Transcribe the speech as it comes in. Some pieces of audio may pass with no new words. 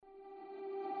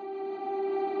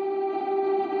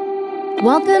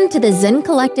Welcome to the Zen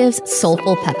Collective's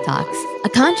Soulful Pep Talks, a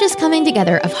conscious coming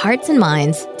together of hearts and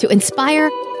minds to inspire,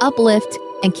 uplift,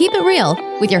 and keep it real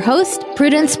with your host,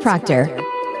 Prudence Proctor.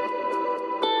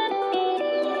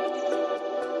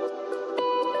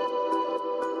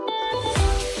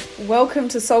 Welcome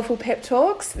to Soulful Pep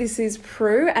Talks. This is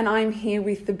Prue and I'm here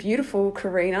with the beautiful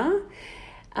Karina.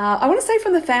 I want to say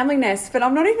from the family nest, but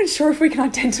I'm not even sure if we can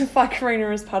identify Karina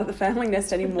as part of the family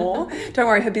nest anymore. Don't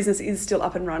worry, her business is still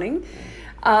up and running.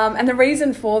 And the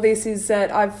reason for this is that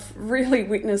I've really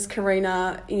witnessed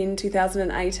Karina in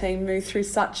 2018 move through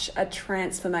such a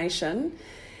transformation.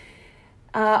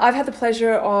 I've had the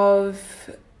pleasure of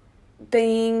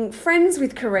being friends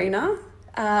with Karina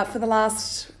for the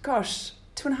last,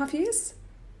 2.5 years?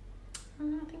 I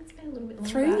think it's been a little bit longer.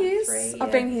 3 years?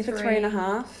 I've been here for 3.5.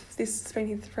 3.5. This has been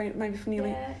here maybe for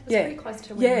nearly... Yeah, it was pretty close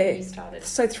to when you started.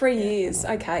 So 3 years.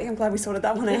 Okay, I'm glad we sorted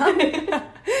that one out.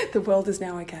 The world is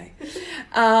now okay.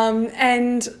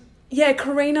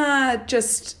 Karina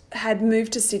just had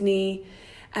moved to Sydney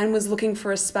and was looking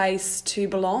for a space to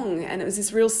belong. And it was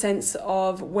this real sense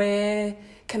of where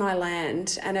can I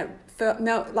land? And it felt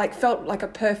like a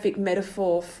perfect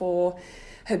metaphor for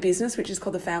her business, which is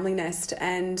called The Family Nest.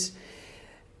 And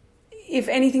if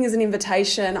anything is an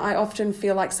invitation, I often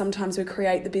feel like sometimes we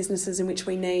create the businesses in which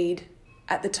we need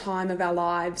at the time of our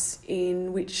lives,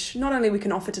 in which not only we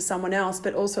can offer to someone else,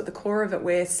 but also at the core of it,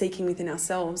 we're seeking within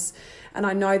ourselves. And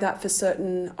I know that for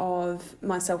certain of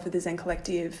myself with the Zen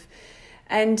Collective.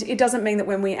 And it doesn't mean that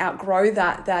when we outgrow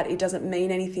that it doesn't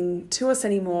mean anything to us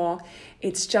anymore.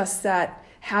 It's just that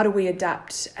how do we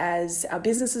adapt as our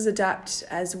businesses adapt,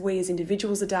 as we as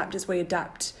individuals adapt, as we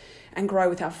adapt and grow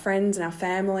with our friends and our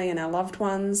family and our loved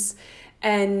ones.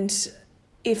 And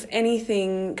if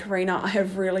anything, Karina, I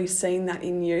have really seen that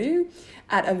in you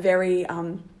at a very, I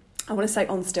want to say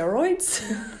on steroids.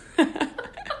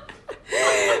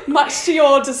 Much to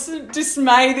your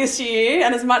dismay this year,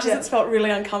 and as much as it's felt really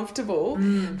uncomfortable.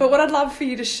 But what I'd love for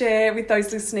you to share with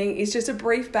those listening is just a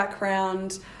brief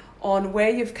background on where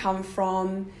you've come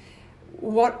from,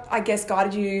 what I guess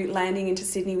guided you landing into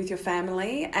Sydney with your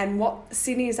family, and what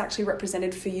Sydney has actually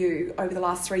represented for you over the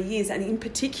last 3 years, and in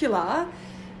particular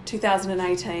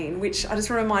 2018, which I just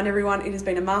want to remind everyone, it has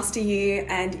been a master year,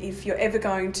 and if you're ever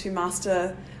going to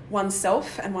master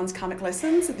oneself and one's karmic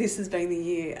lessons, this has been the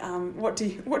year. What do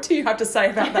you have to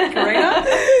say about that, Karina?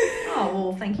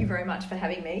 Well, thank you very much for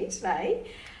having me today.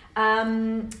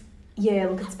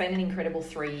 It's been an incredible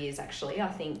 3 years, actually. I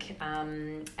think our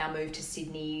move to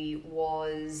Sydney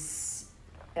was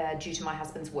due to my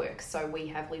husband's work. So we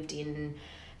have lived in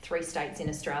 3 states in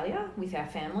Australia with our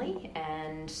family,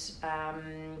 and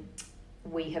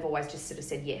we have always just sort of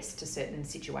said yes to certain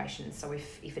situations. So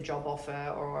if a job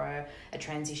offer or a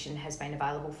transition has been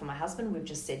available for my husband, we've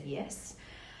just said yes,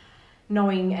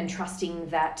 knowing and trusting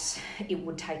that it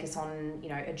would take us on,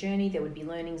 a journey. There would be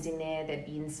learnings in there, there'd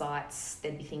be insights,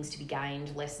 there'd be things to be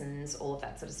gained, lessons, all of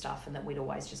that sort of stuff, and that we'd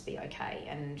always just be okay.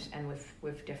 And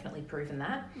we've definitely proven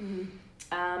that.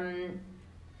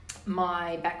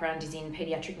 My background is in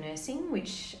paediatric nursing,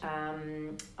 which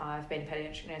I've been a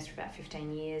paediatric nurse for about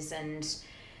 15 years, and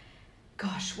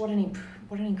gosh, what an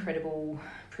incredible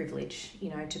privilege,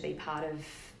 to be part of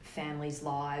families'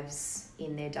 lives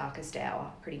in their darkest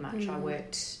hour, pretty much. I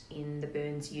worked in the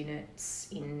burns units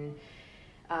in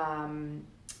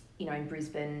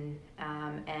Brisbane,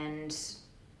 and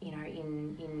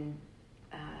in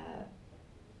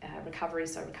recovery,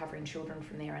 so recovering children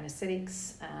from their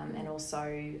anaesthetics, and also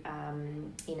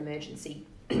in emergency,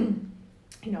 in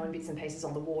bits and pieces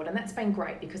on the ward. And that's been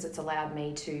great because it's allowed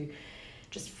me to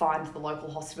just find the local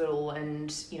hospital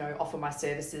and, offer my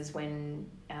services when,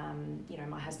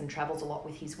 my husband travels a lot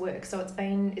with his work. So it's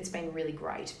been really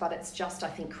great, but it's just, I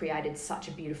think, created such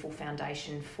a beautiful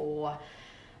foundation for,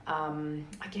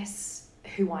 I guess,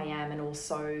 who I am, and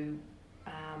also,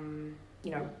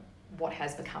 what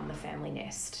has become the family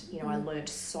nest. I learnt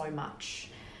so much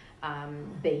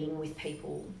being with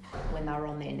people when they were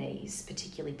on their knees,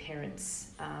 particularly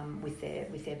parents with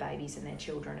their babies and their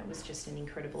children. It was just an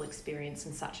incredible experience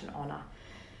and such an honour.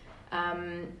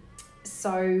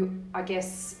 So I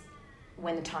guess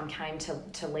when the time came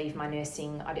to leave my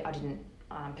nursing, I didn't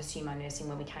pursue my nursing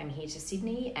when we came here to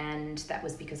Sydney, and that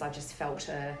was because I just felt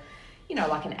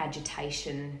like an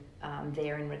agitation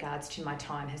there in regards to my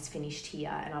time has finished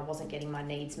here, and I wasn't getting my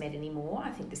needs met anymore.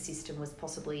 I think the system was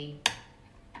possibly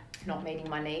not meeting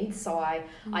my needs. So I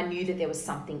knew that there was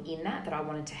something in that I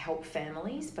wanted to help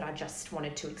families, but I just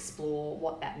wanted to explore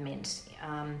what that meant.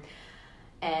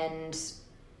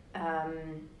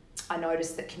 I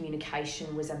noticed that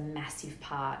communication was a massive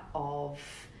part of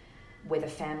whether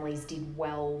families did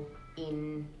well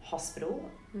in hospital,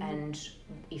 and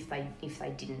if they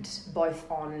didn't, both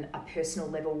on a personal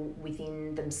level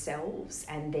within themselves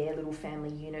and their little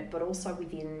family unit, but also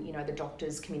within, you know, the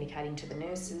doctors communicating to the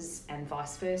nurses and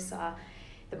vice versa,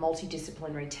 the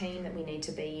multidisciplinary team that we need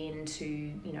to be in to,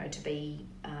 you know, to be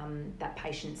that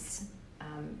patient's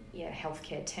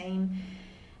healthcare team.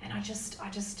 And I just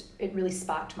it really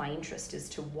sparked my interest as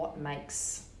to what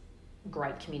makes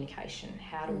great communication.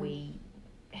 How do we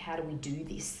do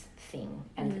this thing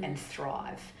and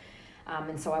thrive?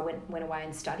 And so I went away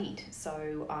and studied.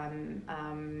 So I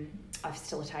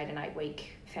facilitate an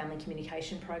 8-week family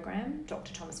communication program,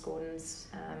 Dr. Thomas Gordon's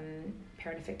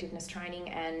parent effectiveness training,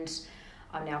 and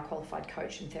I'm now a qualified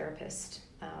coach and therapist,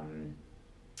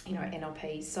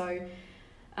 NLP. So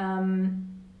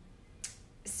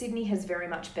Sydney has very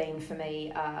much been for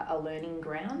me a learning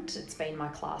ground. It's been my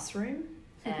classroom.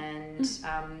 And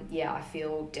I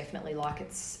feel definitely like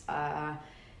it's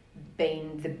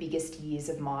been the biggest years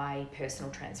of my personal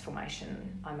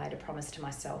transformation. I made a promise to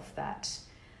myself that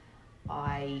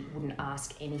I wouldn't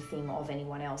ask anything of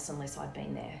anyone else unless I'd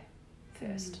been there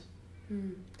first.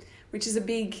 Which is a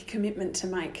big commitment to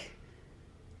make.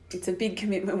 It's a big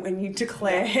commitment when you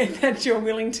declare that you're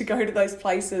willing to go to those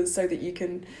places so that you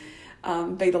can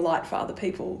be the light for other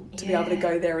people to be able to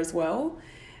go there as well.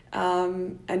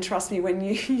 And trust me, when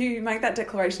you make that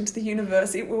declaration to the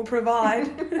universe, it will provide.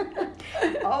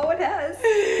 Oh, it has.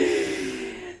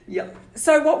 Yep.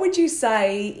 So what would you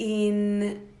say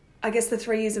in, I guess, the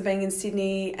 3 years of being in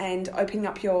Sydney and opening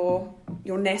up your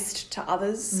nest to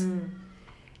others,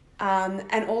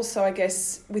 and also, I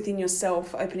guess, within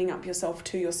yourself, opening up yourself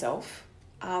to yourself,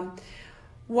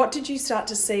 what did you start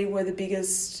to see were the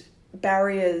biggest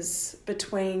barriers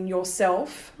between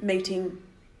yourself meeting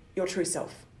your true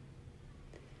self?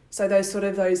 So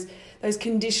those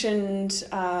conditioned,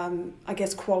 I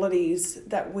guess, qualities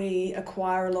that we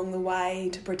acquire along the way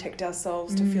to protect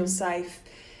ourselves, to feel safe.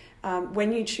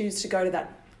 When you choose to go to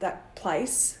that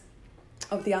place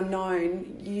of the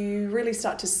unknown, you really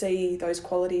start to see those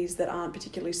qualities that aren't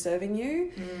particularly serving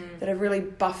you, that have really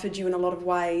buffered you in a lot of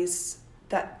ways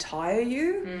that tire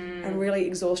you and really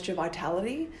exhaust your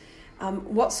vitality.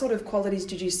 What sort of qualities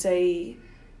did you see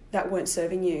that weren't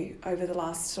serving you over the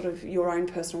last sort of your own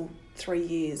personal 3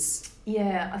 years?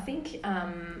 Yeah, I think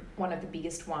one of the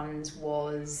biggest ones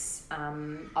was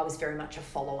I was very much a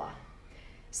follower.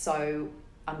 So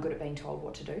I'm good at being told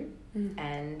what to do,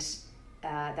 and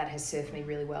that has served me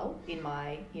really well in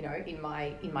my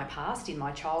past, in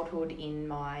my childhood, in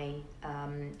my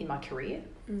career,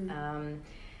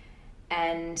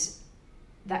 and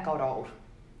that got old.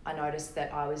 I noticed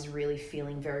that I was really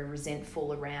feeling very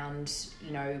resentful around,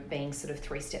 being sort of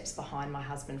 3 steps behind my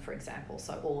husband, for example.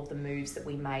 So all of the moves that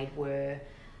we made were,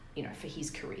 for his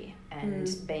career. And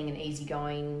being an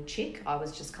easygoing chick, I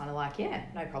was just kind of like, yeah,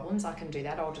 no problems, I can do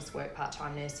that. I'll just work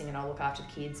part-time nursing and I'll look after the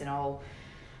kids and I'll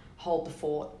hold the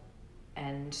fort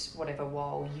and whatever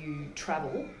while you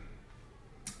travel.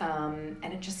 And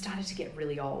it just started to get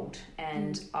really old.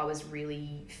 And I was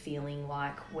really feeling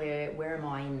like, where am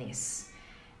I in this?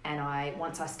 And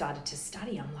once I started to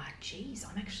study, I'm like, geez,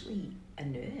 I'm actually a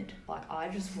nerd. Like, I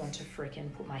just want to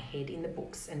freaking put my head in the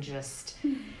books and just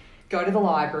go to the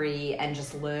library and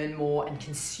just learn more and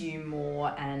consume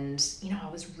more. And, I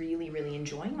was really, really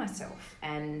enjoying myself.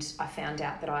 And I found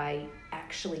out that I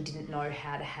actually didn't know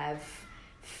how to have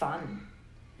fun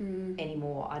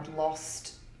anymore. I'd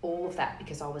lost all of that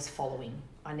because I was following.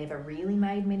 I never really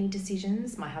made many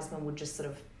decisions. My husband would just sort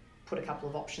of put a couple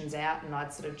of options out and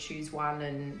I'd sort of choose one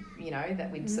and, that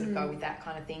we'd sort of go with that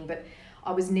kind of thing. But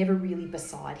I was never really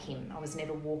beside him. I was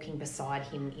never walking beside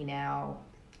him in our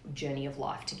journey of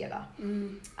life together.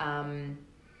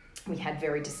 We had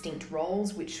very distinct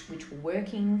roles which were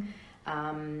working.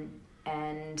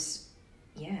 And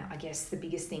yeah, I guess the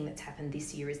biggest thing that's happened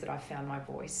this year is that I found my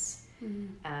voice.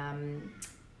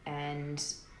 And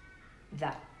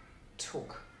that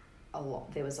took a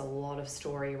lot. There was a lot of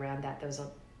story around that. There was a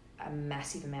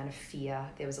massive amount of fear.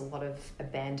 There was a lot of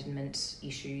abandonment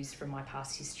issues from my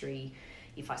past history.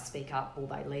 If I speak up, will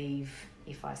they leave?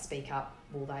 If I speak up,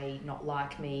 will they not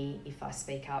like me? If I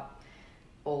speak up,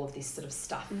 all of this sort of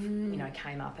stuff,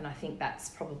 came up. And I think that's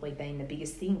probably been the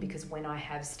biggest thing, because when I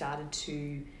have started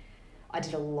to, I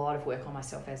did a lot of work on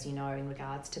myself, as you know, in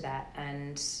regards to that.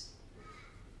 And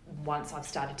once I've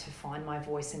started to find my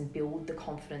voice and build the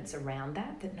confidence around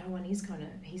that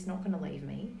he's not going to leave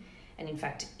me. And in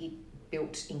fact, it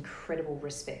built incredible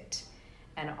respect.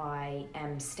 And I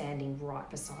am standing right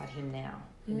beside him now,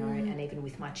 and even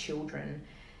with my children,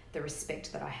 the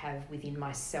respect that I have within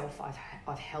myself,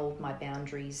 I've held my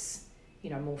boundaries,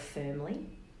 more firmly.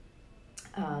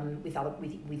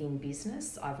 within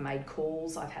business. I've made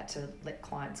calls. I've had to let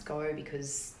clients go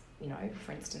because, you know,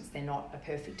 for instance, they're not a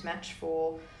perfect match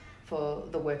for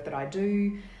the work that I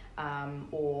do.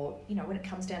 Or, you know, when it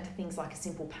comes down to things like a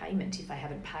simple payment, if they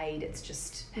haven't paid, it's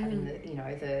just having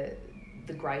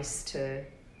the grace to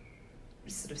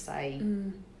sort of say...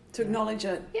 To acknowledge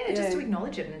it. Yeah, just to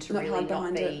acknowledge it and to not really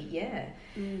not be... it. Yeah.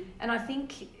 And I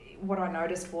think what I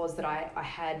noticed was that I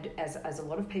had, as a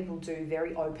lot of people do,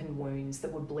 very open wounds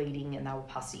that were bleeding and they were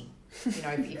pussy. You know,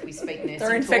 if we speak nursing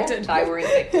They're infected. talk, they were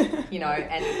infected, you know,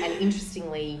 and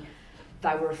interestingly...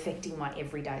 they were affecting my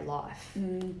everyday life,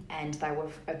 and they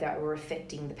were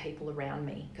affecting the people around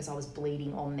me because I was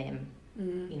bleeding on them,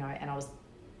 you know, and I was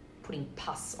putting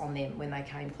pus on them when they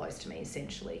came close to me,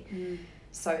 essentially.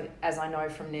 So, as I know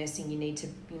from nursing, you need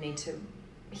to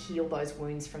heal those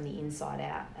wounds from the inside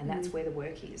out, and that's where the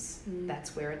work is.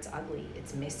 That's where it's ugly,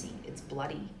 it's messy, it's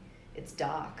bloody, it's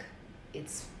dark.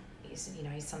 It's you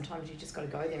know, sometimes you just got to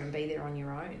go there and be there on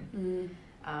your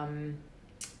own.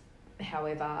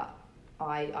 However,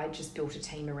 I just built a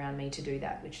team around me to do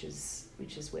that, which is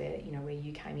where, you know, where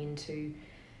you came in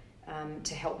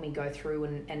to help me go through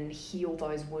and heal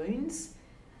those wounds.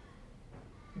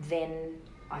 Then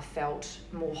I felt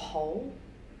more whole.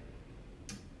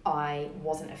 I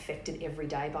wasn't affected every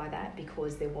day by that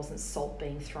because there wasn't salt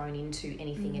being thrown into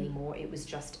anything anymore. It was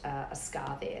just a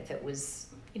scar there that was,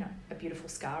 you know, a beautiful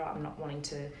scar. I'm not wanting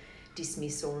to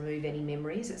dismiss or remove any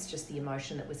memories. It's just the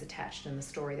emotion that was attached and the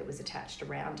story that was attached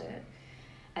around it.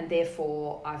 And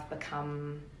therefore, I've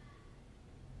become,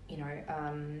 you know, I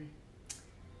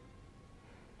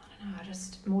don't know,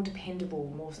 just more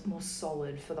dependable, more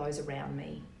solid for those around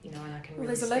me, you know, and I can really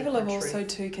there's a level of also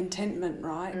too contentment,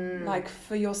 right? Like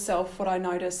for yourself, what I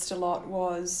noticed a lot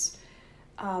was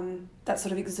that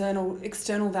sort of external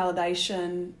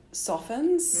validation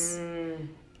softens,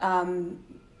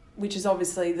 which is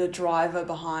obviously the driver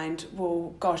behind,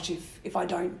 well, gosh, if I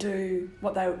don't do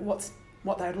what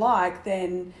they'd like,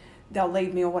 then they'll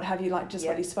leave me or what have you, like just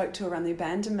what you spoke to around the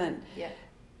abandonment. Yeah.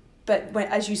 But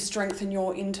as you strengthen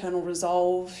your internal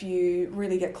resolve, you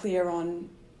really get clear on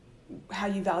how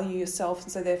you value yourself,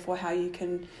 and so therefore how you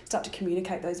can start to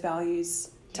communicate those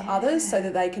values to others so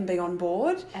that they can be on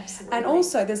board. Absolutely. And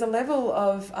also there's a level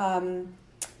of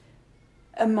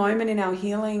a moment in our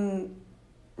healing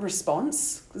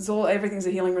response, because everything's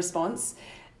a healing response,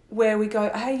 where we go,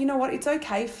 hey, you know what, it's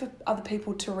okay for other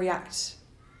people to react.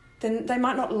 Then they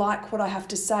might not like what I have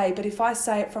to say, but if I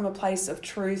say it from a place of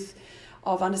truth,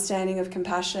 of understanding, of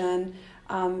compassion,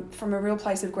 from a real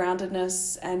place of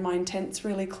groundedness, and my intent's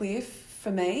really clear for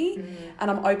me,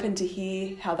 and I'm open to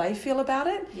hear how they feel about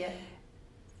it,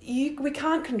 we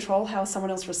can't control how someone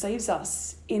else receives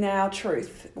us in our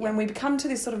truth. When we come to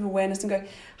this sort of awareness and go,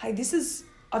 hey,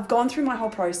 I've gone through my whole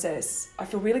process. I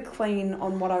feel really clean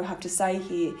on what I have to say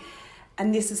here,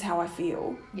 and this is how I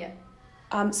feel. Yeah.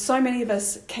 So many of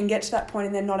us can get to that point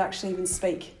and then not actually even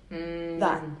speak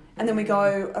that. And then we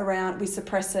go around, we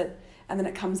suppress it, and then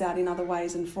it comes out in other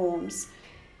ways and forms.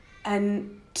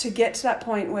 And to get to that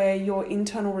point where your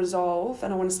internal resolve,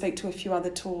 and I want to speak to a few other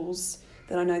tools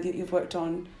that I know that you've worked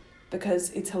on,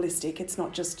 because it's holistic, it's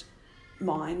not just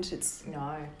mind.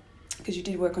 No. Because you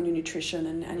did work on your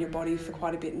nutrition and your body for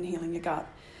quite a bit and healing your gut.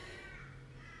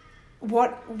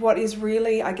 What is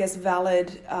really, I guess,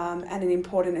 valid and an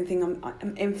important thing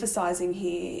I'm emphasising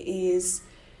here is,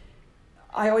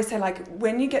 I always say, like,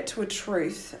 when you get to a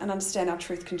truth, and understand our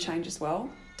truth can change as well,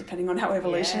 depending on our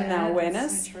evolution and our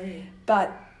awareness. That's so true.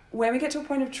 But when we get to a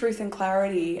point of truth and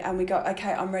clarity and we go,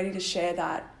 okay, I'm ready to share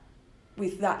that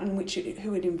with that in which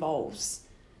who it involves.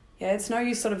 Yeah, it's no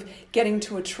use sort of getting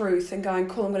to a truth and going,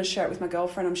 cool, I'm going to share it with my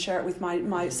girlfriend, I'm share it with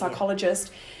my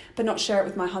psychologist, but not share it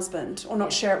with my husband, or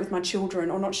not share it with my children,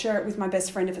 or not share it with my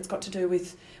best friend if it's got to do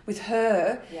with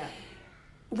her. Yeah.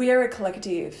 We are a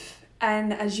collective,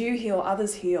 and as you heal,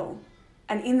 others heal.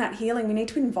 And in that healing, we need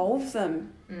to involve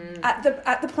them at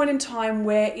the point in time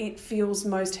where it feels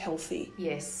most healthy.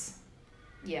 Yes.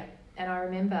 Yeah. And I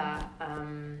remember,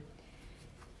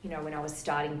 when I was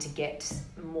starting to get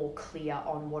more clear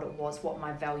on what it was, what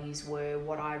my values were,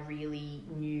 what I really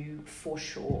knew for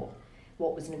sure,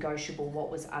 what was negotiable, what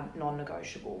was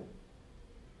non-negotiable.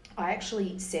 I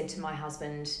actually said to my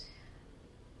husband,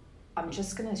 I'm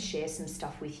just going to share some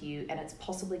stuff with you, and it's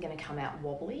possibly going to come out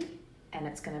wobbly, and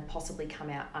it's going to possibly come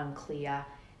out unclear,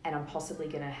 and I'm possibly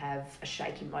going to have a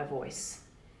shake in my voice.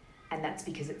 And that's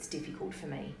because it's difficult for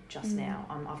me just now.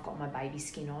 I've got my baby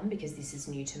skin on because this is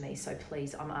new to me. So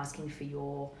please, I'm asking for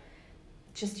your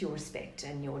respect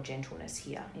and your gentleness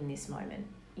here in this moment.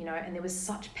 you know, and there was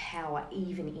such power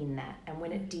even in that. And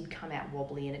when it did come out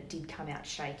wobbly and it did come out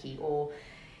shaky, or,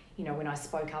 you know, when I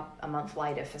spoke up a month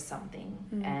later for something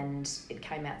and it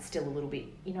came out still a little bit,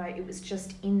 you know, it was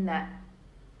just in that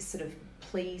sort of,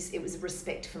 please, it was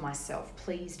respect for myself.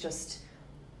 Please just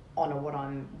honour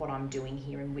what I'm doing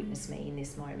here and witness me in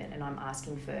this moment. And I'm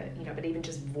asking for, you know, but even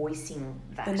just voicing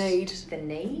that. The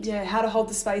need. Yeah, how to hold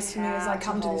the space for me as I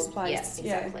come to this place.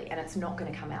 Yeah, exactly. Yeah. And it's not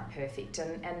going to come out perfect.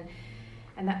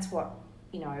 And that's what,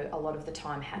 you know, a lot of the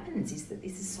time happens, is that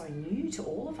this is so new to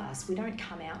all of us. We don't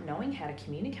come out knowing how to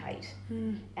communicate.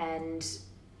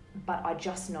 But I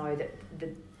just know that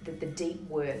the deep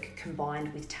work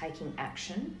combined with taking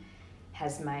action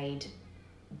has made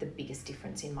the biggest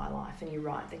difference in my life. And you're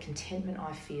right, the contentment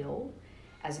I feel,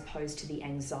 as opposed to the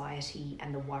anxiety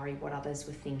and the worry what others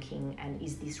were thinking and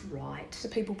is this right? The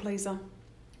people pleaser.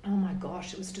 Oh my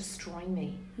gosh, it was destroying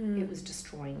me. It was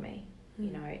destroying me,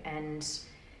 you know, and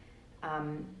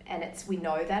it's, we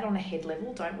know that on a head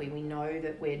level, don't we? We know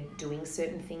that we're doing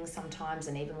certain things sometimes,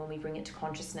 and even when we bring it to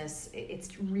consciousness,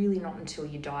 it's really not until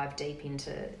you dive deep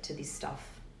into this stuff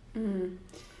that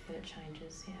it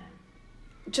changes, yeah.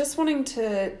 Just wanting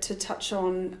to touch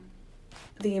on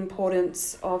the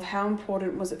importance of how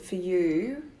important was it for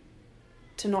you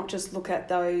to not just look at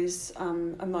those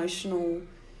emotional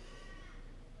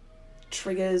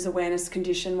triggers, awareness,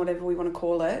 condition, whatever we want to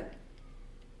call it,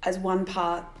 as one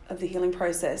part of the healing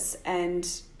process,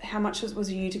 and how much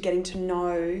was you to getting to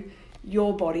know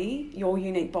your body, your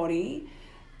unique body,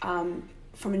 from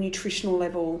a nutritional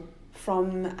level,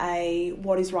 from a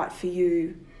what is right for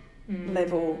you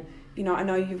level. You know, I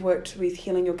know you've worked with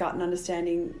healing your gut and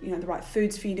understanding, you know, the right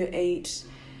foods for you to eat,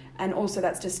 and also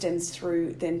that just stems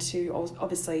through then to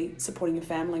obviously supporting your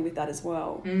family with that as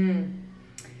well.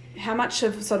 How much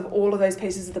of sort of all of those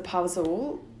pieces of the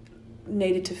puzzle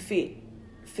needed to fit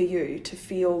for you to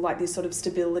feel like this sort of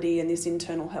stability and this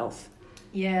internal health?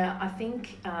 Yeah, I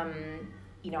think,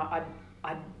 you know,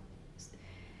 I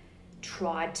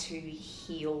tried to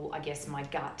heal, I guess, my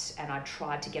gut, and I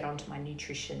tried to get onto my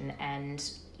nutrition and,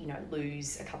 you know,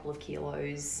 lose a couple of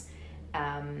kilos.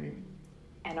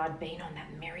 And I'd been on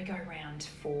that merry-go-round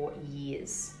for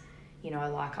years. You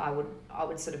know, like I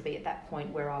would sort of be at that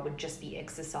point where I would just be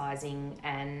exercising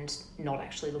and not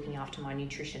actually looking after my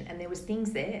nutrition. And there was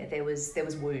things there. There was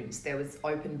wounds. There was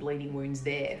open bleeding wounds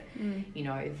there, you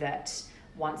know, that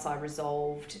once I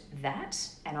resolved that,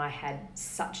 and I had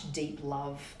such deep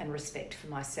love and respect for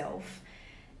myself,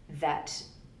 that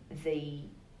the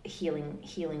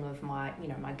healing of my, you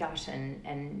know, my gut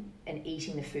and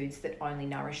eating the foods that only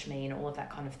nourish me and all of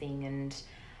that kind of thing, and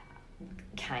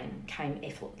came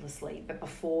effortlessly. But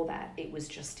before that, it was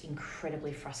just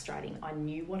incredibly frustrating. I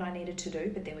knew what I needed to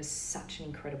do, but there was such an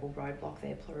incredible roadblock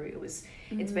there, Plaroo.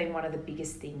 It's been one of the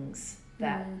biggest things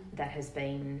that has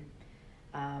been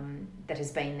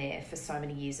there for so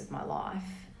many years of my life.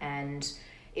 And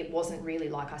it wasn't really,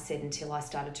 like I said, until I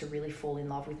started to really fall in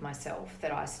love with myself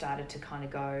that I started to kind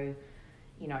of go,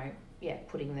 you know,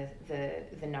 putting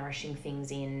the nourishing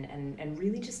things in and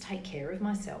really just take care of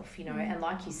myself, you know. And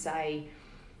like you say,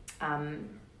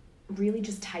 really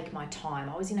just take my time.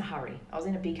 I was in a hurry. I was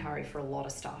in a big hurry for a lot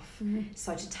of stuff.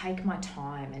 So to take my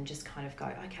time and just kind of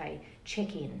go, okay,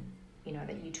 check in, you know,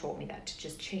 that you taught me that, to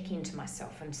just check into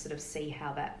myself and sort of see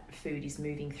how that food is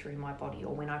moving through my body,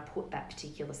 or when I put that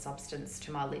particular substance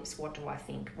to my lips, what do I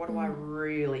think? What do I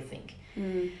really think?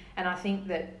 And I think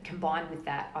that combined with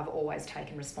that, I've always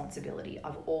taken responsibility.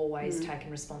 I've always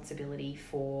taken responsibility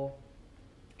for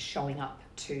showing up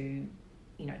to,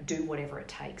 you know, do whatever it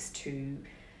takes to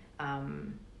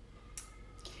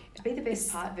be the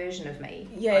best version of me.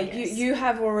 Yeah, you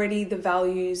have already the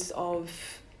values of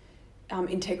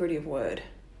integrity of word.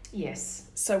 Yes.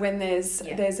 So when there's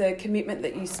a commitment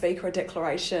that you speak or a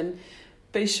declaration,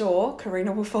 be sure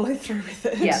Karina will follow through with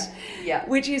it. Yeah.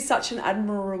 Which is such an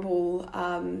admirable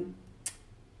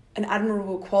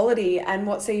quality. And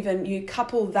what's even, you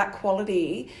couple that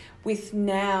quality with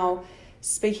now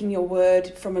speaking your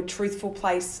word from a truthful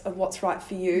place of what's right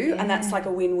for you, and that's like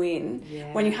a win-win.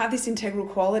 When you have this integral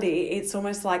quality, it's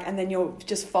almost like, and then you're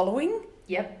just following.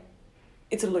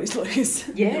 It's a lose-lose.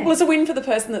 Well, it's a win for the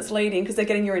person that's leading because they're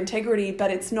getting your integrity,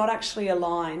 but it's not actually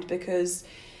aligned because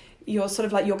you're sort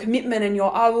of like your commitment and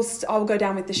your I will go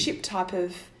down with the ship type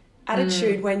of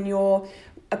attitude when you're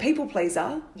a people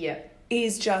pleaser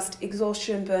is just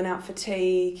exhaustion, burnout,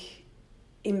 fatigue,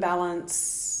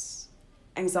 imbalance,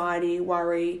 anxiety,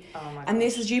 worry. And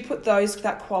this is, you put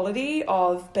that quality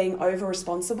of being over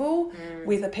responsible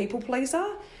with a people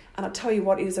pleaser. And I'll tell you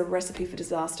what, it is a recipe for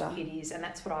disaster. It is, and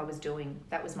that's what I was doing.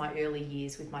 That was my early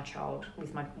years with my child,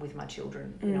 with my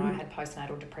children. You know, I had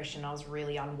postnatal depression. I was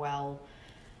really unwell,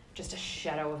 just a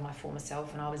shadow of my former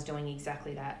self, and I was doing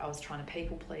exactly that. I was trying to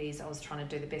people please. I was trying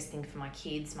to do the best thing for my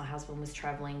kids. My husband was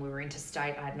travelling. We were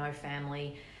interstate. I had no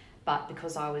family. But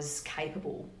because I was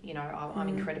capable, you know, I'm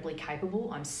incredibly capable.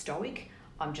 I'm stoic.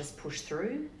 I'm just pushed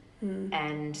through.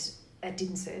 And it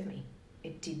didn't serve me.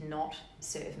 It did not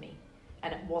serve me.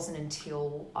 And it wasn't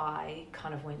until I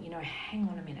kind of went, you know, hang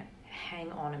on a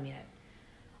minute.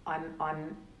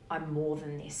 I'm more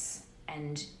than this,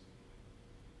 and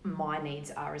my needs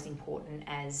are as important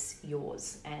as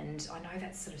yours. And I know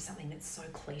that's sort of something that's so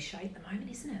cliche at the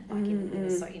moment, isn't it?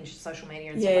 Like in social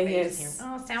media and stuff like that, you're just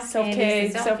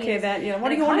hearing, self-care, that, you know,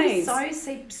 what are your needs? It's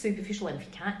so superficial, and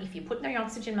if you put no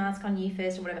oxygen mask on you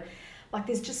first or whatever, like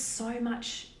there's just so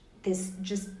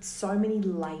many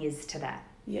layers to that.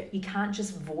 Yeah. You can't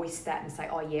just voice that and say,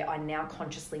 oh yeah, I now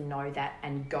consciously know that,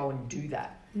 and go and do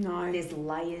that. No. There's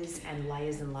layers and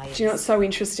layers and layers. Do you know what's so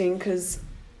interesting? Because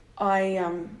I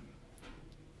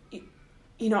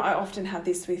often have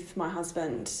this with my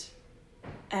husband,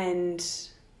 and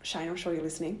Shane, I'm sure you're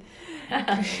listening.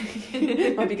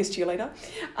 My biggest cheerleader.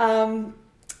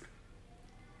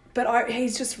 But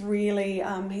he's just really,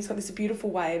 he's got this beautiful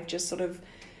way of just sort of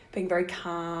being very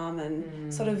calm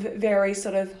and sort of very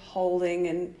sort of holding.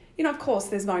 And, you know, of course,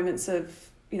 there's moments of,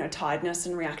 you know, tiredness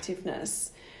and reactiveness.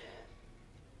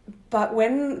 But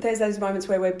when there's those moments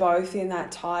where we're both in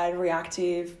that tired,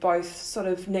 reactive, both sort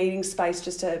of needing space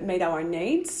just to meet our own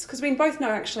needs, because we both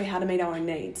know actually how to meet our own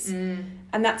needs.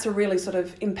 And that's a really sort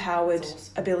of empowered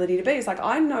ability to be. It's like,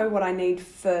 I know what I need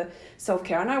for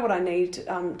self-care. I know what I need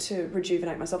to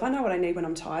rejuvenate myself. I know what I need when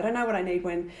I'm tired. I know what I need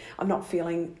when I'm not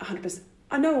feeling 100%.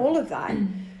 I know all of that.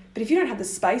 But if you don't have the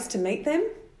space to meet them,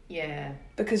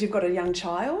 because you've got a young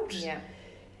child,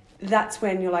 that's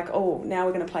when you're like, oh, now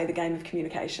we're going to play the game of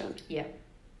communication. Yeah.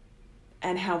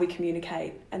 And how we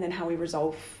communicate, and then how we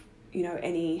resolve, you know,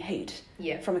 any heat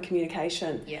from a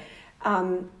communication. Yeah.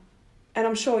 And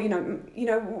I'm sure, you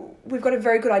know, we've got a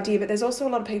very good idea, but there's also a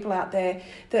lot of people out there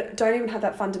that don't even have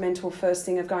that fundamental first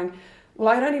thing of going, well,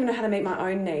 I don't even know how to meet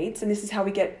my own needs, and this is how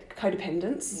we get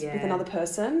codependence with another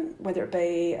person, whether it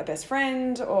be a best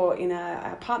friend or in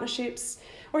our partnerships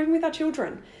or even with our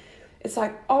children. It's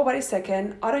like, oh, wait a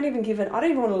second, I don't even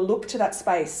want to look to that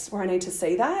space where I need to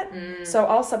see that. So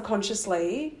I'll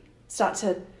subconsciously start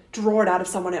to draw it out of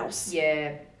someone else.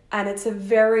 Yeah. And it's a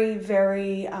very,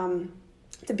 very,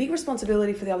 it's a big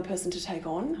responsibility for the other person to take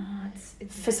on it's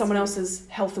for someone else's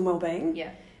health and well-being.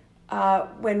 Yeah.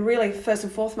 When really, first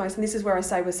and foremost, and this is where I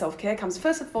say where self-care comes,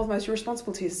 first and foremost, you're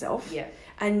responsible to yourself. Yeah.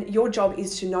 And your job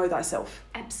is to know thyself.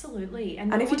 Absolutely.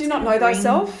 And if you do not know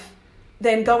thyself,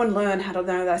 then go and learn how to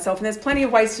know thyself. And there's plenty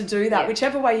of ways to do that,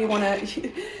 whichever way you want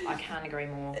to... I can't agree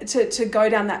more. To go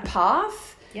down that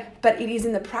path. Yep. But it is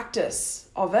in the practice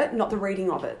of it, not the reading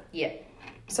of it. Yeah.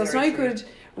 So it's no good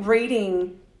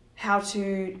reading how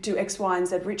to do X, Y, and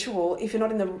Z ritual if you're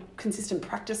not in the consistent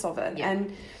practice of it. Yeah.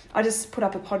 And I just put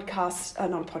up a podcast,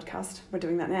 not a podcast, we're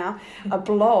doing that now, a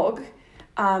blog.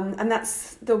 And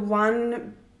that's the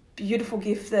one beautiful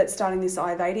gift that starting this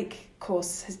Ayurvedic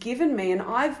course has given me. And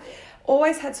I've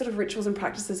always had sort of rituals and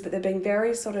practices, but they've been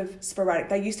very sort of sporadic.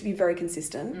 They used to be very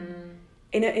consistent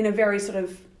in a very sort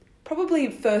of, probably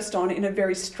first on in a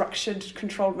very structured,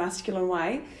 controlled, masculine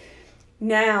way.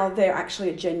 Now they're actually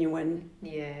a genuine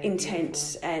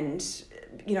intent beautiful. And,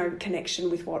 you know,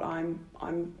 connection with what I'm,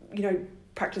 you know,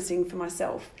 practicing for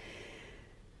myself.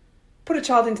 Put a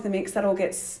child into the mix, that all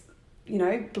gets, you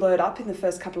know, blurred up in the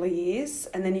first couple of years,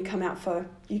 and then you come out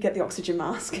you get the oxygen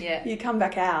mask, you come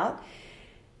back out.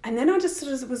 And then I just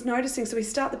sort of was noticing, so we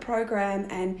start the program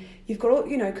and you've got all,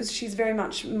 you know, because she's very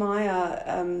much,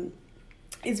 Maya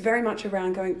is very much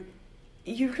around going,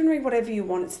 you can read whatever you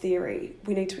want, it's theory.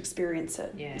 We need to experience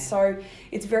it. Yeah. So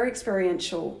it's very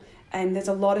experiential, and there's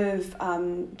a lot of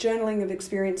journaling of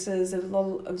experiences, a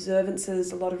lot of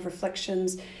observances, a lot of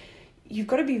reflections. You've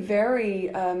got to be very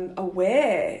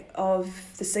aware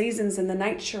of the seasons and the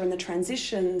nature and the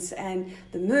transitions and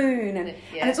the moon. And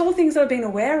it's all things that I've been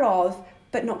aware of,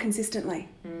 but not consistently.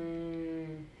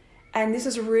 And this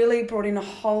has really brought in a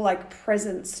whole like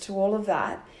presence to all of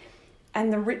that.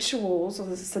 And the rituals or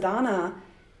the sadhana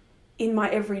in my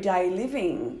everyday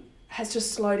living has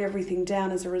just slowed everything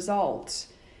down as a result.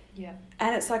 Yeah.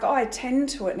 And it's like, oh, I tend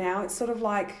to it now. It's sort of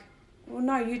like, well,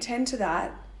 no, you tend to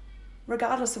that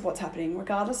regardless of what's happening,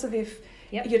 regardless of if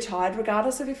you're tired,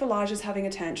 regardless of if Elijah's having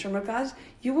a tantrum, regardless,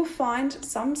 you will find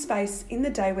some space in the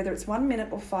day, whether it's 1 minute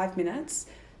or 5 minutes,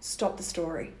 stop the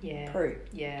story. Yeah. Prue.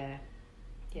 Yeah.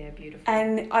 Yeah, beautiful.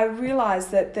 And I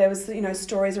realised that there was,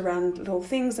 stories around little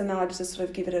things, and then I just sort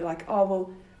of give it a like, oh,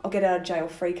 well, I'll get out of jail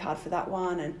free card for that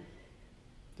one. And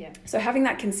yeah. So having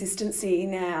that consistency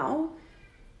now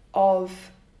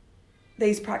of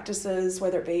these practices,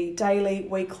 whether it be daily,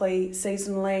 weekly,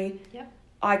 seasonally, yep.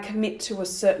 I commit to a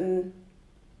certain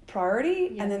priority,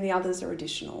 yep. and then the others are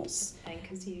additionals.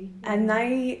 Anchors you. And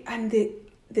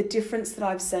the difference that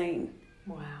I've seen.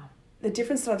 Wow. The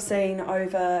difference that I've seen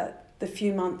over the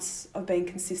few months of being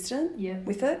consistent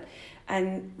with it,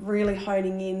 and really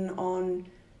honing in on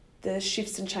the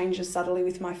shifts and changes subtly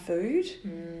with my food.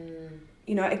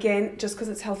 Again, just because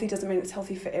it's healthy doesn't mean it's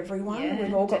healthy for everyone. Yeah,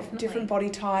 we've all got definitely. different body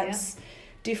types,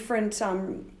 different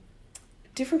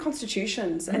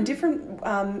constitutions, and different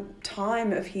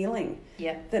time of healing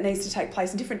that needs to take place,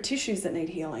 and different tissues that need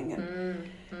healing. And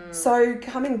so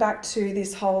coming back to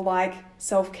this whole like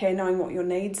self-care, knowing what your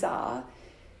needs are,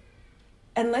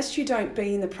 unless you don't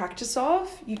be in the practice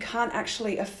of, you can't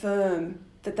actually affirm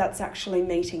that that's actually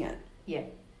meeting it. Yeah.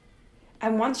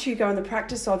 And once you go in the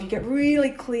practice of, you get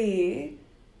really clear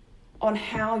on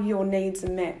how your needs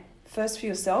are met, first for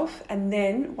yourself, and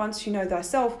then once you know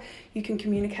thyself, you can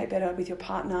communicate better with your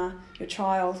partner, your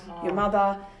child, your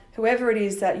mother, whoever it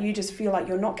is that you just feel like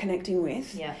you're not connecting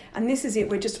with. Yeah. And this is it.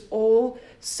 We're just all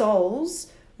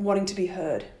souls wanting to be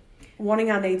heard, wanting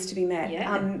our needs to be met.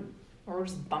 Yeah. Or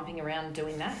just bumping around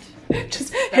doing that.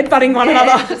 Just headbutting one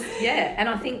another. And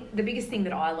I think the biggest thing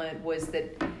that I learned was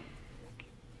that,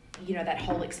 that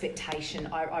whole expectation,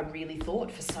 I really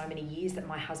thought for so many years that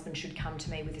my husband should come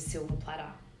to me with a silver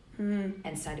platter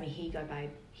and say to me, here you go, babe,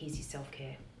 here's your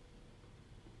self-care.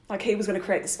 Like he was going to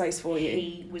create the space for you.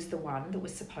 He was the one that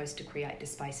was supposed to create the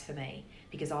space for me,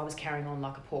 because I was carrying on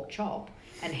like a pork chop,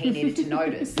 and he needed to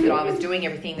notice that I was doing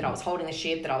everything, that I was holding the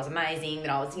ship, that I was amazing, that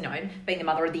I was, being the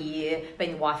mother of the year,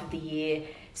 being the wife of the year.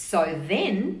 So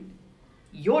then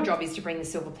your job is to bring the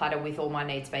silver platter with all my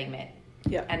needs being met.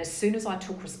 Yeah. And as soon as I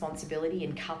took responsibility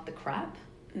and cut the crap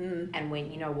and went,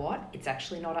 you know what, it's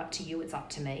actually not up to you, it's up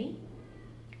to me,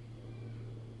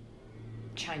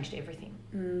 changed everything.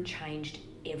 Changed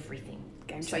everything.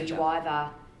 Game so changer. you either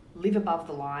live above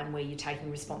the line where you're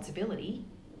taking responsibility,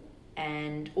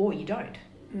 or you don't.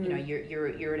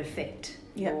 You're at effect.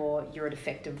 Yep. You're at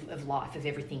effect of life, of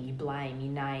everything. You blame, you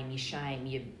name, you shame,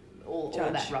 you all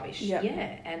that rubbish. Yep.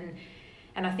 Yeah.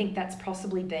 And I think that's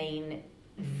possibly been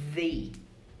the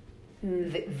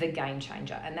game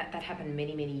changer, and that happened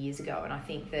many, many years ago. And I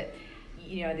think that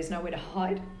there's nowhere to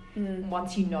hide.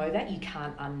 Once you know that, you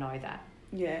can't unknow that.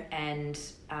 Yeah. And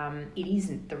it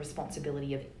isn't the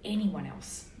responsibility of anyone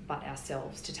else but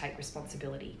ourselves to take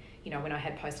responsibility. When I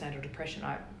had postnatal depression,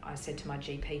 I said to my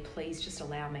GP, please just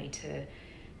allow me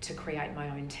to create my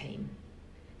own team.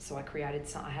 So I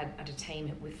had a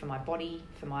team for my body,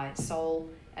 for my soul,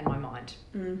 and my mind.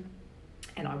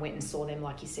 And I went and saw them,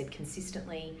 like you said,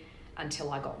 consistently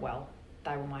until I got well.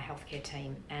 They were my healthcare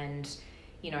team. And,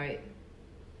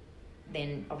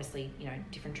 then obviously,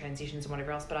 different transitions and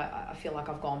whatever else, but I feel like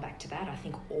I've gone back to that. I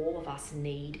think all of us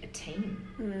need a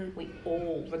team. We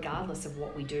all, regardless of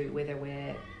what we do, whether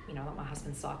we're, like my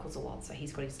husband cycles a lot, so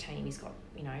he's got his team, he's got,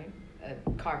 a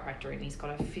chiropractor, and he's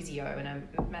got a physio and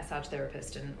a massage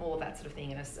therapist and all of that sort of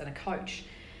thing, and a coach.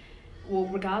 Well,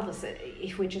 regardless,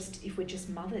 if we're just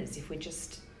mothers, if we're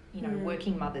just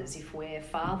working mothers, if we're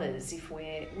fathers,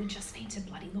 we just need to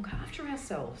bloody look after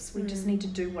ourselves. We just need to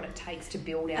do what it takes to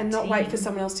build our team. And not wait for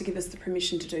someone else to give us the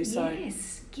permission to do so.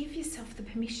 Yes, give yourself the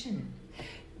permission.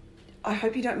 I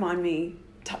hope you don't mind me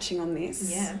touching on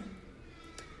this. Yeah.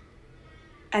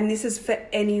 And this is for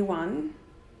anyone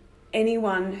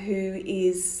who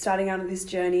is starting out on this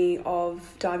journey of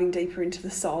diving deeper into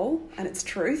the soul and its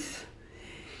truth.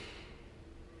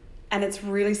 And it's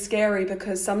really scary,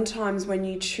 because sometimes when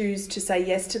you choose to say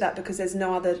yes to that because there's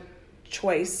no other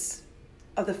choice,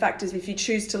 of the fact is if you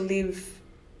choose to live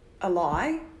a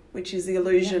lie, which is the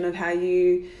illusion of how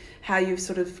you've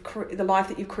sort of the life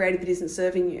that you've created that isn't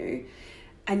serving you,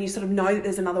 and you sort of know that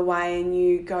there's another way, and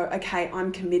you go, okay,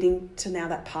 I'm committing to now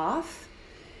that path.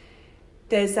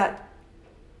 There's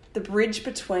the bridge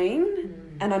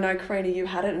between, and I know, Karina, you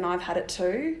had it and I've had it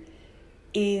too,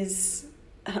 is...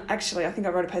 Actually, I think I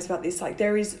wrote a post about this.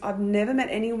 I've never met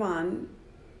anyone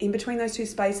in between those two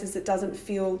spaces that doesn't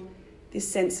feel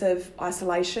this sense of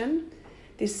isolation,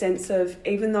 this sense of,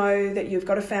 even though that you've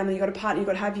got a family, you've got a partner,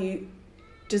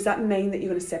 does that mean that you're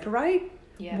going to separate?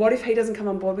 Yeah. What if he doesn't come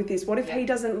on board with this? What if he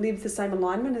doesn't live the same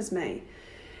alignment as me?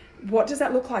 What does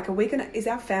that look like? Is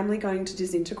our family going to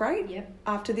disintegrate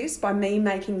after this by me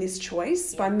making this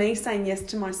choice, by me saying yes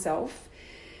to myself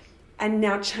and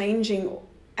now changing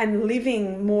and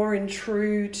living more in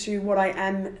true to what I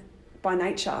am by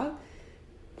nature,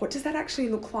 what does that actually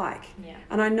look like? Yeah.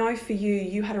 And I know for you,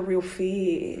 you had a real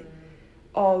fear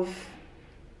of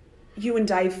you and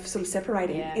Dave sort of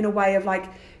separating in a way of like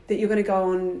that you're going to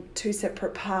go on two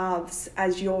separate paths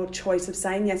as your choice of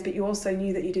saying yes, but you also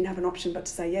knew that you didn't have an option but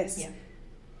to say yes. Yeah.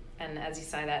 And as you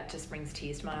say that, just brings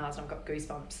tears to my eyes and I've got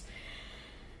goosebumps.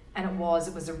 And it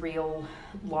was a real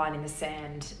line in the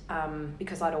sand,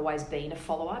 because I'd always been a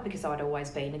follower, because I'd always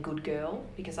been a good girl,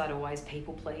 because I'd always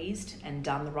people pleased and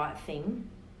done the right thing.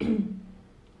 I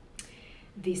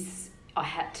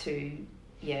had to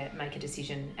make a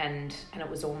decision, and it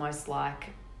was almost like,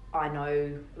 I know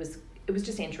it was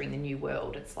just entering the new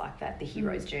world. It's like that, the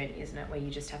hero's journey, isn't it, where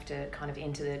you just have to kind of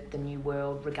enter the new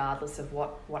world regardless of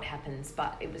what happens.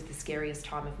 But it was the scariest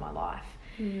time of my life.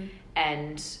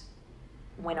 And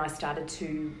when I started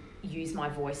to use my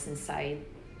voice and say,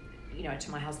 you know,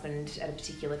 to my husband at a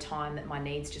particular time that my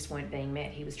needs just weren't being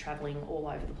met, he was travelling all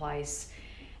over the place,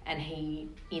 and he,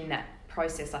 in that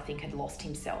process, I think had lost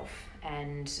himself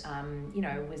and, you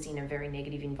know, was in a very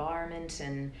negative environment,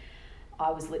 and I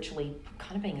was literally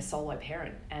kind of being a solo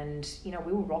parent, and, you know,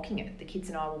 we were rocking it. The kids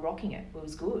and I were rocking it. It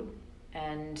was good.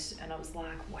 And I was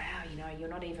like, wow, you know, you're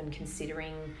not even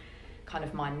considering kind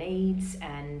of my needs,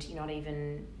 and you're not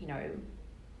even, you know,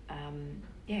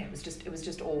 it was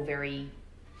just all very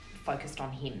focused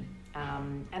on him.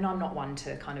 And I'm not one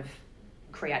to kind of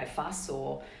create a fuss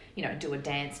or, you know, do a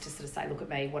dance to sort of say, look at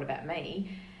me, what about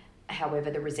me?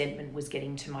 However, the resentment was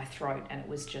getting to my throat, and it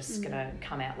was just going to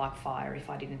come out like fire if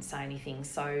I didn't say anything.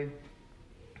 So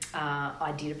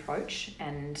I did approach,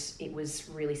 and it was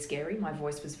really scary. My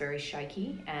voice was very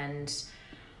shaky, and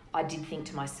I did think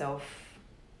to myself,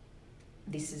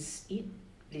 this is it.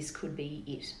 This could be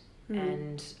it.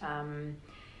 And,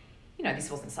 you know,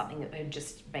 this wasn't something that had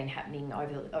just been happening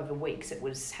over weeks. It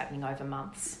was happening over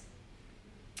months.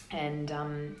 And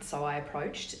so I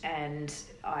approached, and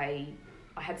I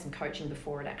had some coaching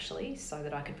before it, actually, so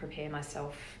that I could prepare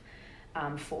myself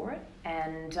for it.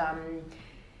 And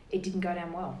it didn't go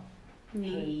down well.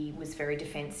 He was very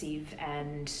defensive,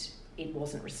 and it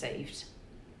wasn't received.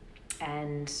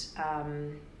 And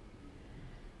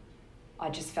I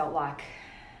just felt like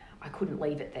I couldn't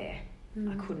leave it there.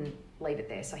 I couldn't leave it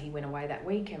there. So he went away that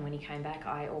week, and when he came back,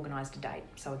 I organised a date.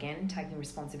 So again, taking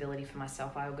responsibility for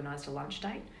myself, I organised a lunch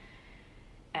date,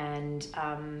 and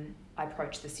I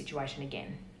approached the situation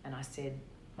again, and I said,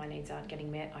 my needs aren't getting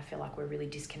met. I feel like we're really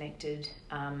disconnected.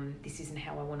 This isn't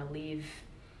how I want to live.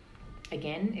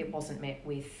 Again, it wasn't met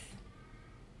with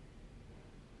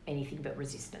anything but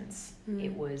resistance.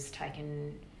 It was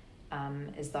taken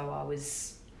as though I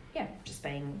was just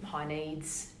being high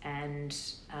needs, and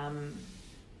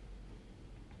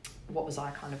what was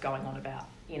I kind of going on about,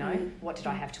 you know? What did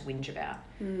I have to whinge about?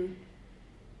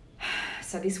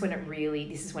 So this is when it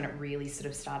really sort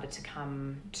of started to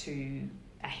come to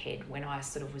a head, when I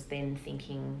sort of was then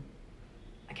thinking,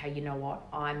 okay, you know what,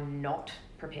 I'm not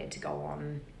prepared to go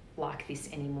on like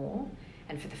this anymore.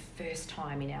 And for the first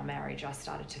time in our marriage, I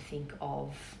started to think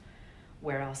of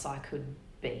where else I could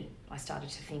be. I started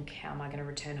to think, how am I going to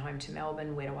return home to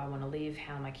Melbourne? Where do I want to live?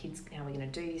 How are we going to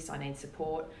do this? I need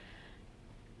support.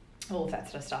 All of that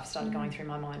sort of stuff started going through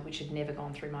my mind, which had never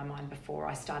gone through my mind before.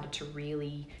 I started to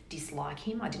really dislike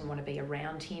him. I didn't want to be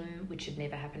around him, which had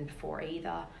never happened before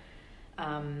either.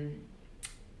 And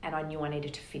I knew I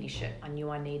needed to finish it. I knew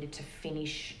I needed to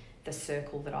finish the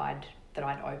circle that I'd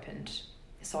opened.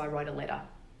 So I wrote a letter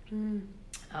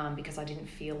because I didn't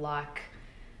feel like,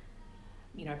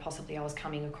 you know, possibly I was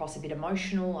coming across a bit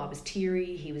emotional. I was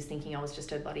teary. He was thinking I was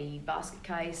just a bloody basket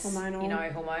case. Hormonal. You know,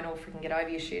 hormonal, freaking get over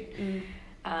your shit.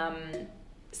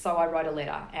 So I wrote a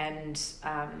letter, and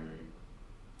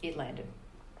it landed.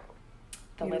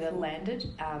 The Beautiful. letter landed,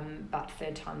 but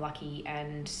third time lucky,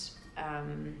 and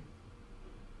I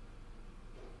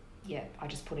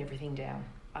just put everything down.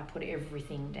 I put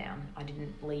everything down. I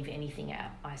didn't leave anything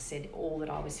out. I said all that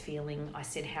I was feeling. I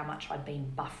said how much I'd been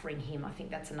buffering him. I think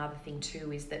that's another thing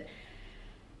too, is that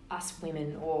us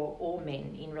women or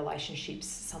men in relationships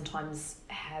sometimes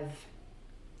have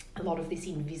a lot of this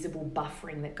invisible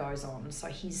buffering that goes on. So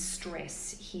his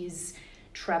stress, his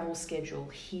travel schedule,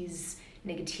 his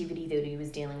negativity that he was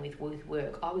dealing with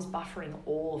work, I was buffering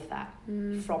all of that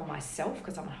from myself,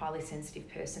 because I'm a highly sensitive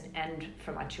person, and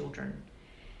from my children.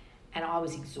 And I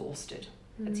was exhausted.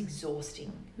 It's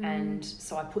exhausting. And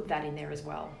so I put that in there as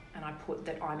well. And I put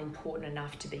that I'm important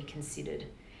enough to be considered.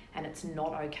 And it's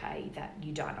not okay that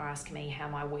you don't ask me how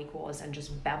my week was and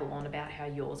just babble on about how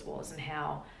yours was, and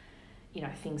how, you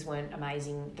know, things weren't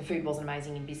amazing. The food wasn't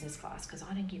amazing in business class, because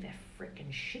I don't give a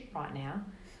freaking shit right now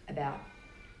about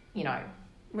you know,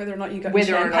 whether or not you got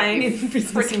whether champagne or not in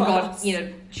business class. got, you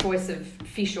know, choice of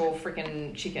fish or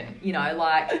freaking chicken, you know,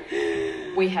 like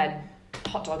we had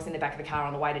hot dogs in the back of the car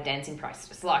on the way to dancing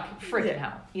practice, like freaking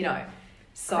hell, you know.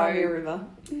 So River.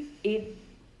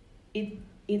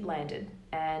 it landed,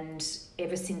 and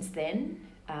ever since then,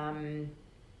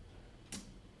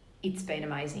 it's been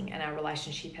amazing, and our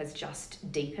relationship has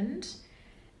just deepened,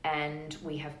 and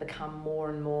we have become more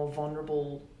and more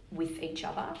vulnerable with each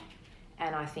other.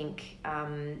 And I think,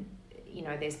 you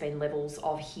know, there's been levels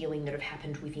of healing that have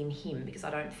happened within him, because I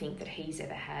don't think that he's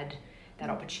ever had that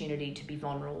opportunity to be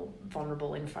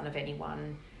vulnerable in front of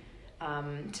anyone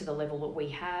to the level that we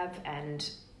have. And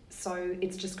so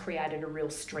it's just created a real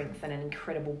strength and an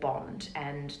incredible bond,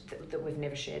 and that we've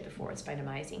never shared before. It's been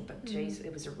amazing. But geez,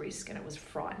 it was a risk, and it was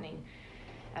frightening.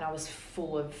 And I was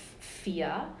full of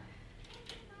fear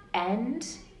and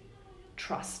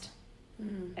trust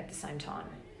at the same time.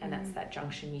 And that's that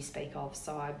junction you speak of.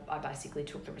 So I basically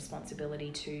took the responsibility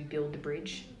to build the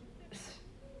bridge.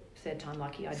 Third time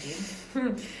lucky I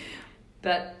did.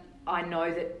 But I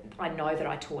know that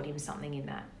I taught him something in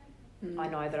that. I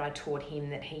know that I taught him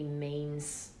that he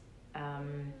means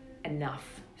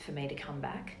enough for me to come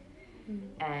back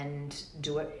and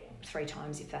do it 3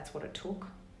 times if that's what it took.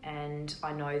 And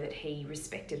I know that he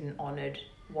respected and honoured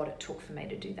what it took for me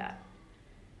to do that.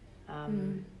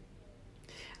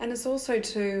 And it's also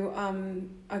too,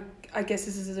 I guess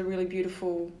this is a really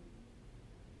beautiful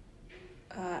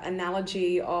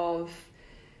analogy of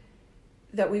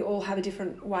that we all have a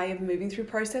different way of moving through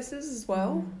processes as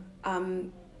well.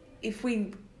 If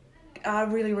we are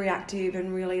really reactive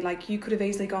and really, like, you could have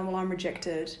easily gone, well, I'm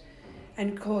rejected.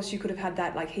 And of course you could have had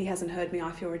that, like, he hasn't heard me,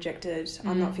 I feel rejected,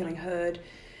 I'm not feeling heard.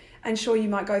 And sure, you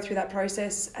might go through that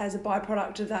process as a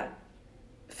byproduct of that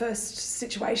first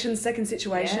situation, second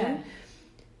situation. Yeah.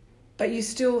 But you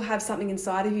still have something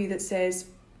inside of you that says,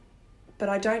 but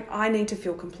I need to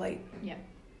feel complete. Yeah.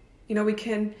 You know,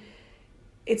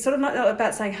 it's sort of not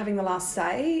about saying having the last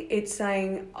say. It's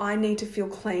saying I need to feel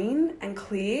clean and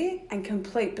clear and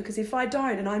complete, because if I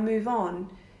don't and I move on,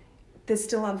 there's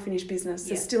still unfinished business.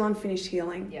 There's still unfinished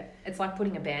healing. Yeah. It's like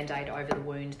putting a Band-Aid over the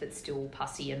wound that's still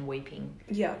pussy and weeping.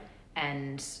 Yeah.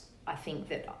 And I think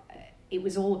that it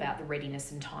was all about the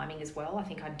readiness and timing as well. I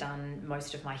think I'd done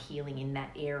most of my healing in that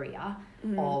area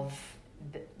of,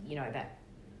 you know, that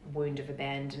wound of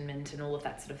abandonment and all of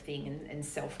that sort of thing, and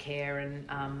self-care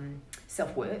and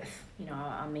self-worth. You know,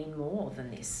 I mean more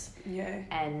than this. Yeah.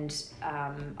 And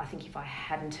I think if I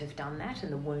hadn't have done that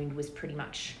and the wound was pretty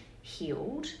much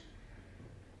healed,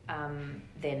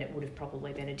 then it would have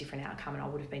probably been a different outcome, and I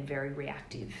would have been very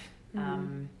reactive.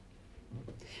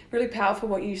 Really powerful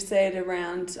what you said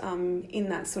around, in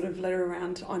that sort of letter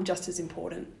around, I'm just as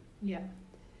important. Yeah.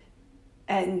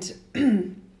 And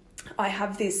I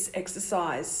have this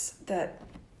exercise that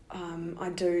I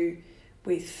do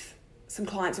with some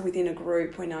clients or within a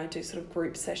group when I do sort of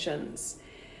group sessions,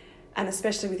 and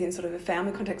especially within sort of a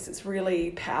family context, it's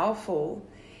really powerful,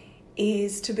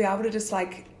 is to be able to just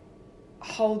like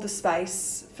hold the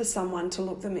space for someone to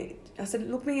look them in. I said,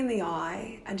 look me in the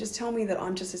eye and just tell me that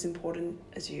I'm just as important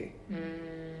as you.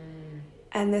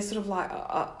 And they're sort of like,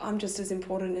 I'm just as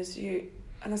important as you.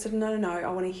 And I said, no, I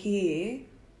want to hear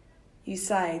you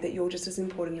say that you're just as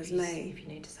important as me. If you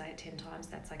need to say it 10 times,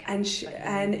 that's okay.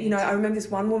 And you know, I remember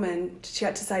this one woman, she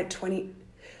had to say it 20,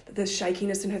 the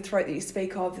shakiness in her throat that you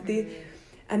speak of.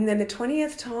 And then the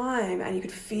 20th time, and you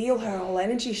could feel her whole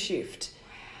energy shift.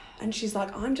 And she's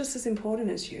like, I'm just as important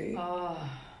as you. Oh.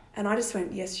 And I just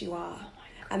went, yes, you are.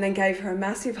 And then gave her a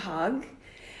massive hug.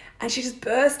 And she just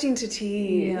burst into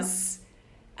tears.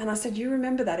 Yeah. And I said, you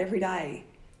remember that every day.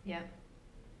 Yeah.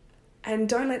 And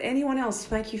don't let anyone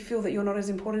else make you feel that you're not as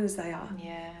important as they are.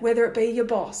 Yeah. Whether it be your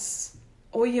boss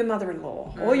or your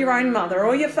mother-in-law or your own mother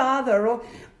or your father, or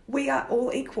we are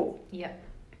all equal. Yeah.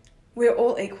 We're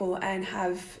all equal and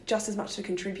have just as much to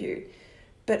contribute.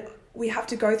 But we have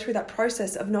to go through that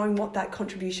process of knowing what that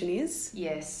contribution is.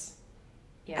 Yes.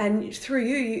 Yeah. And through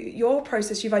your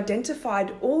process, you've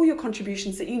identified all your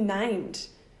contributions that you named.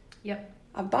 Yep.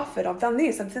 I've buffered, I've done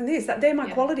this, they're my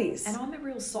qualities. And I'm a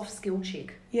real soft skill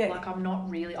chick. Yeah. Like I've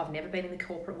never been in the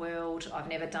corporate world. I've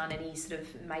never done any sort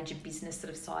of major business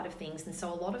sort of side of things. And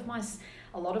so a lot of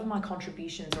my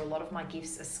contributions or a lot of my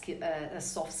gifts are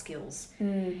soft skills.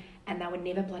 And they were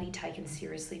never bloody taken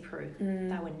seriously, Prue.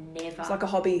 They were never, it's like a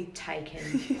hobby,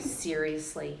 taken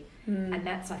seriously. And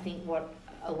that's, I think, what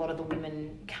a lot of the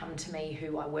women come to me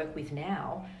who I work with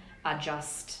now are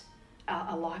just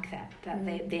are like that.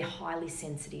 They're highly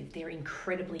sensitive. They're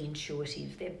incredibly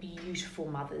intuitive. They're beautiful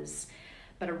mothers,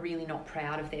 but are really not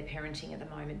proud of their parenting at the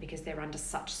moment because they're under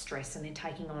such stress and they're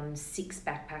taking on 6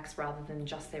 backpacks rather than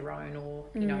just their own, or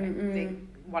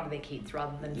one of their kids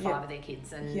rather than 5 of their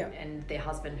kids, and their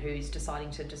husband who's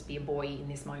deciding to just be a boy in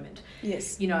this moment.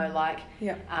 Yes.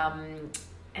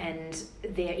 And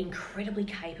they're incredibly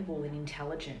capable and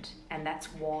intelligent, and that's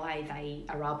why they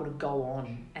are able to go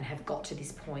on and have got to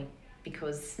this point,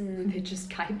 because they're just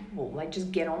capable. They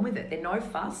just get on with it. They're no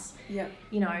fuss. Yeah.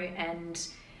 And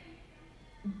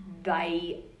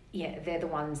they're the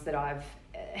ones that I've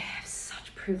have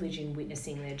such privilege in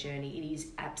witnessing their journey. It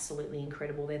is absolutely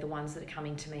incredible. They're the ones that are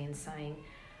coming to me and saying,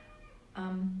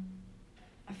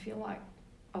 I feel like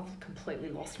I've completely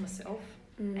lost myself,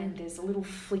 and there's a little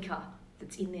flicker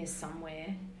that's in there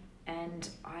somewhere, and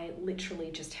I literally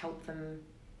just help them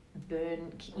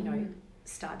burn,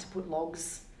 start to put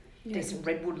logs, decent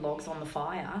redwood logs on the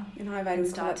fire. And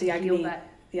start to heal that.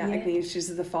 The agony issues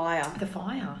of the fire. The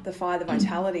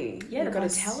vitality. Yeah, the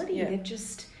vitality. Yeah. They're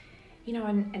just,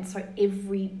 and so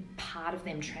every part of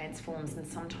them transforms, and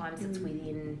sometimes it's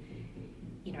within,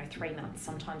 3 months,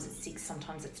 sometimes it's 6,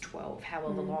 sometimes it's 12,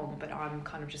 however long, but I'm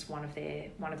kind of just one of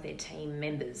their team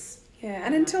members. Yeah,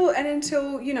 and until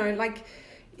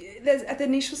there's at the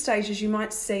initial stages you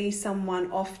might see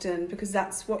someone often, because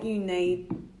that's what you need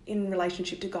in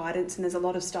relationship to guidance, and there's a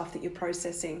lot of stuff that you're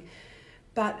processing.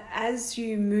 But as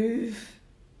you move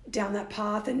down that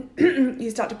path and you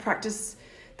start to practice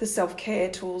the self-care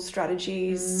tools,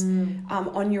 strategies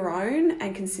on your own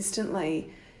and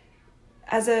consistently,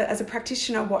 as a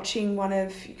practitioner, watching one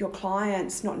of your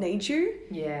clients not need you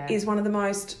is one of the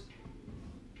most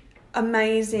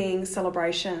amazing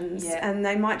celebrations. And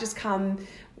they might just come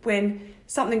when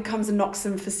something comes and knocks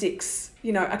them for 6,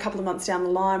 a couple of months down the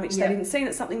line, which they didn't see, and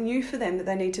it's something new for them that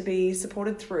they need to be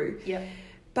supported through.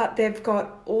 But they've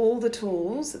got all the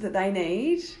tools that they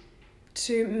need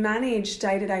to manage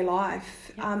day-to-day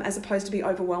life, as opposed to be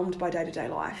overwhelmed by day-to-day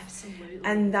life. Absolutely.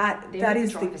 And that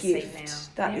is the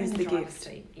gift. That is the gift.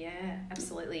 Yeah,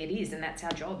 absolutely it is. And that's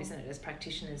our job, isn't it, as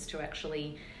practitioners, to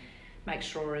actually make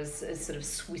sure as sort of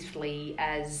swiftly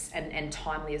as and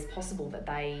timely as possible that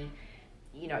they,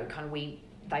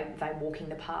 they're walking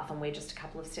the path, and we're just a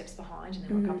couple of steps behind, and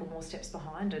then a couple more steps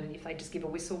behind, and if they just give a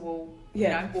whistle,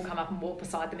 we'll come up and walk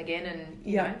beside them again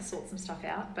and sort some stuff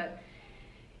out. But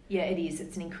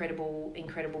it's an incredible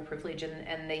privilege,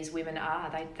 and these women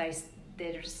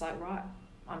they're just like, right,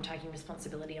 I'm taking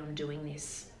responsibility, I'm doing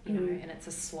this, and it's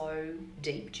a slow,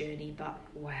 deep journey, but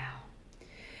wow.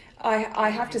 I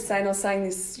have to say, and I was saying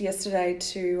this yesterday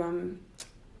to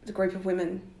the group of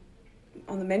women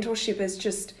on the mentorship, is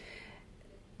just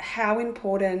how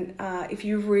important, if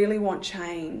you really want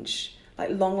change, like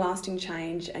long-lasting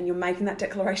change, and you're making that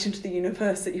declaration to the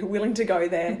universe that you're willing to go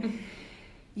there,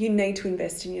 you need to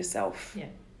invest in yourself. Yeah.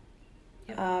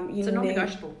 It's a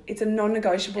non-negotiable. If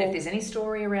there's any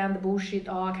story around the bullshit,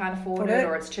 I can't afford it,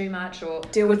 or it's too much, or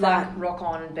deal with that. Rock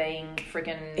on being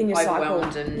freaking cycle.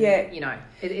 overwhelmed, and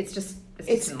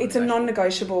it's a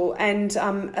non-negotiable. And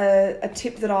a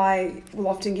tip that I will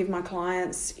often give my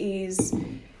clients is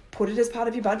put it as part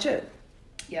of your budget.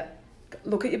 Yep.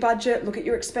 Look at your budget, look at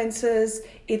your expenses.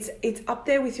 It's up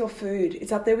there with your food,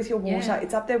 it's up there with your water,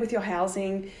 it's up there with your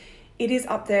housing. It is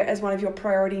up there as one of your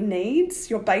priority needs.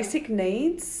 Your basic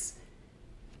needs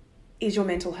is your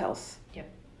mental health,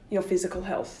 your physical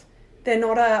health. They're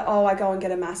not I go and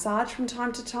get a massage from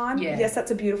time to time. Yeah. Yes, that's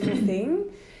a beautiful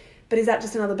thing. But is that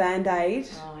just another Band-Aid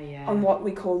on what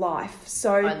we call life?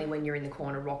 So only when you're in the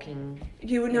corner rocking.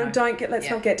 Let's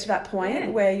not get to that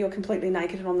point where you're completely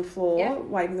naked and on the floor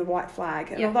waving the white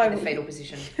flag. And although in the fetal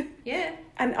position. Yeah.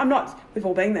 And we've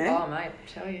all been there. Oh, mate, I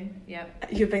tell you. Yeah.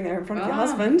 You've been there in front of your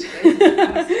husband.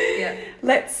 Yeah.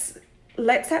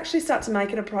 Let's actually start to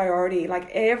make it a priority. Like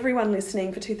everyone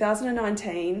listening, for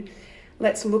 2019,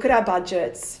 let's look at our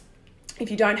budgets. If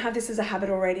you don't have this as a habit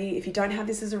already, if you don't have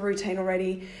this as a routine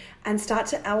already, and start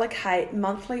to allocate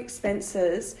monthly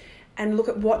expenses and look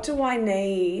at what do I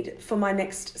need for my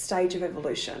next stage of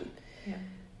evolution. Yeah.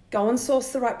 Go and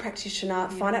source the right practitioner,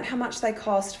 find out how much they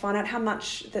cost, find out how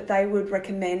much that they would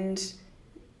recommend,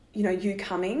 you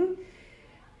coming,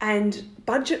 and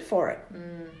budget for it.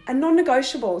 And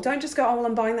non-negotiable. Don't just go,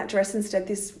 I'm buying that dress instead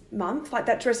this month. Like,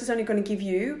 that dress is only going to give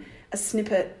you a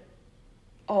snippet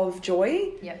of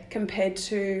joy compared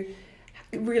to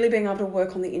really being able to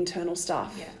work on the internal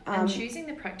stuff. And choosing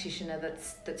the practitioner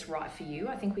that's right for you.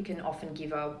 I think we can often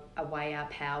give away our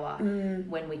power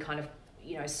when we kind of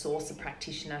source a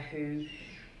practitioner who,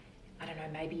 I don't know,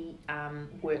 maybe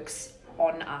works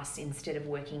on us instead of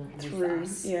working with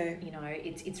us. Yeah. You know,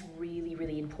 it's really,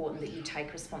 really important that you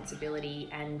take responsibility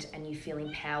and you feel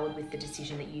empowered with the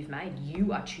decision that you've made.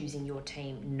 You are choosing your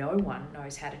team. No one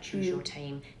knows how to choose your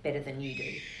team better than you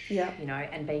do. Yeah. You know,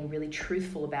 and being really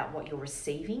truthful about what you're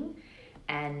receiving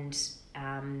and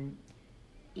and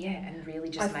really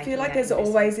just I feel like there's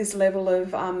always this level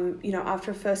of,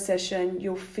 after a first session,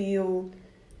 you'll feel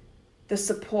the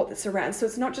support that's around. So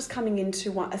it's not just coming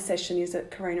into a session, is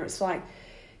it, Karina? It's like,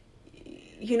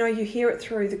 you know, you hear it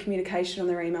through the communication on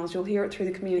their emails. You'll hear it through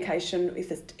the communication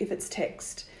if it's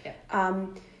text,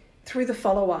 through the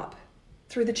follow-up,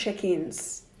 through the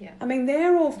check-ins. Yeah. I mean,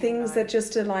 they're all things that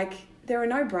just are like, they're a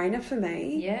no-brainer for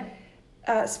me. Yeah.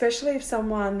 Especially if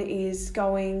someone is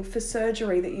going for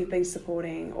surgery that you've been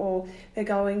supporting, or they're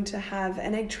going to have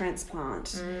an egg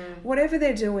transplant, whatever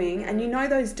they're doing, and you know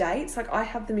those dates, like I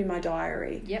have them in my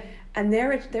diary. Yep. And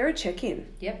they're a check-in.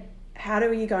 Yep. How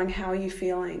are you going? How are you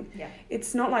feeling? Yeah.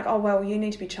 It's not like, oh, well, you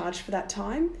need to be charged for that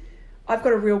time. I've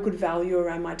got a real good value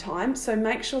around my time. So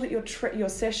make sure that your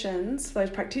sessions, for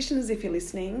those practitioners, if you're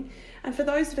listening, and for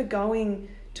those that are going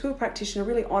to a practitioner,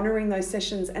 really honouring those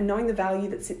sessions and knowing the value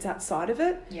that sits outside of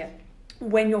it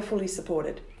when you're fully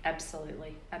supported.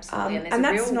 Absolutely. And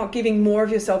that's not giving more of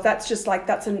yourself. That's just like,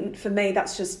 for me,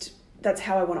 that's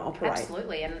how I want to operate.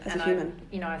 Absolutely. as a human.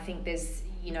 I think there's,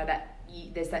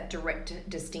 there's that direct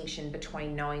distinction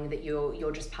between knowing that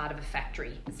you're just part of a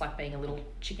factory. It's like being a little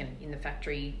chicken in the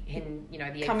factory, the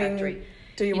egg factory.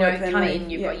 Do your work, then come in,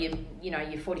 you've got your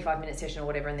 45-minute session or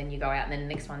whatever, and then you go out, and then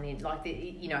the next one, and it's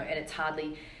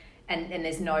hardly, and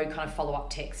there's no kind of follow-up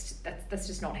text. That's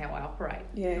just not how I operate.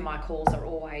 Yeah. My calls are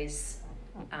always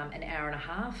an hour and a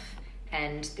half,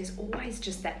 and there's always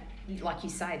just that, like you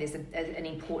say, there's an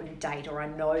important date, or I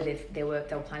know they were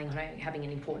planning on having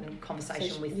an important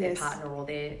conversation with their partner or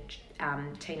their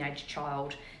teenage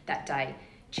child that day.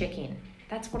 Check in.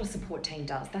 That's what a support team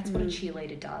does. That's what a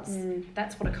cheerleader does.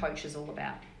 That's what a coach is all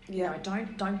about. Yeah.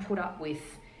 Don't put up with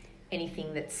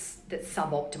anything that's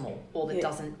suboptimal or that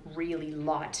doesn't really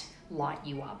light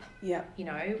you up. Yeah.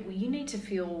 You need to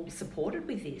feel supported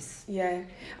with this. Yeah.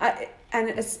 And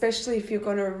especially if you're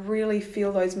going to really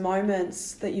feel those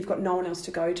moments that you've got no one else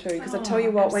to go to. Because I tell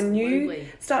you what, absolutely. When you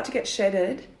start to get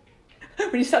shedded,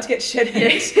 it's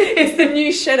the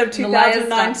new shed of 2019. The layers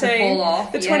start to fall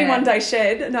off. The 21-day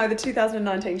shed. No, the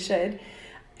 2019 shed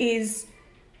is,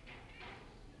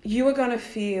 you are going to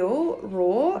feel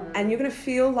raw and you're going to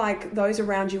feel like those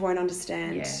around you won't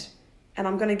understand. Yeah. And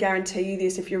I'm going to guarantee you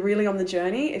this, if you're really on the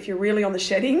journey, if you're really on the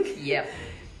shedding,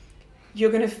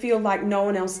 you're going to feel like no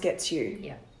one else gets you.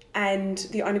 Yeah. And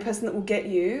the only person that will get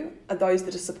you are those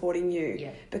that are supporting you.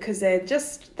 Yeah. Because they're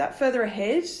just that further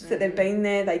ahead, that they've been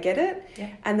there, they get it,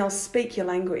 and they'll speak your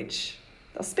language.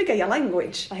 They'll speak your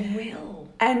language. They will.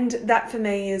 And that for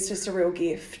me is just a real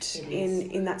gift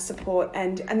in that support.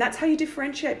 And that's how you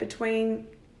differentiate between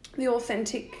the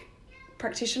authentic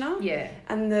practitioner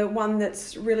and the one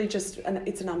that's really just,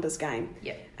 it's a numbers game.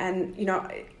 Yeah. And,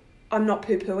 I'm not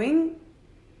poo-pooing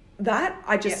that.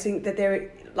 I just think that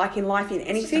there, like in life, in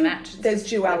anything, there's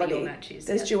duality.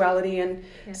 There's duality, and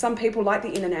some people like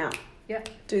the in and out. Yeah.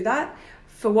 Do that.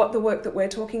 For what the work that we're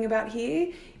talking about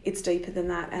here, it's deeper than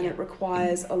that, and it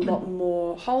requires a lot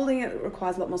more holding, it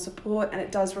requires a lot more support, and it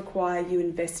does require you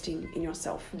investing in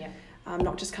yourself. Yeah.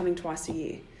 Not just coming twice a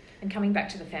year. And coming back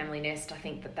to the family nest, I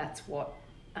think that's what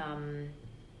I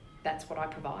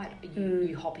provide.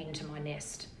 You hop into my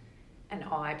nest, and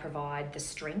I provide the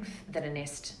strength that a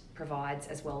nest provides,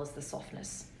 as well as the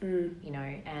softness.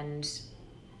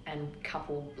 And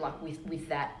couple like with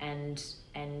that and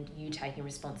you taking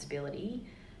responsibility,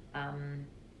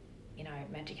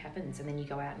 magic happens, and then you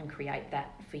go out and create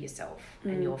that for yourself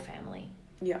and your family.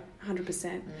 Yeah,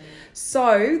 100%.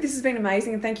 So this has been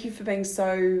amazing, and thank you for being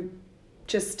so,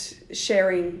 just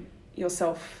sharing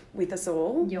yourself with us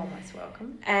all. You're most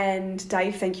welcome. And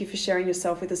Dave, thank you for sharing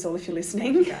yourself with us all if you're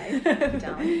listening. Thank you, Dave.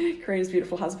 Darling. Karina's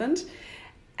beautiful husband.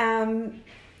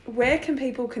 Where can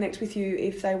people connect with you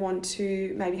if they want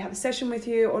to maybe have a session with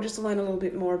you or just to learn a little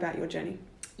bit more about your journey?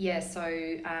 Yeah, so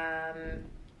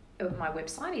my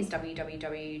website is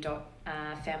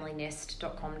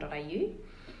www.familynest.com.au,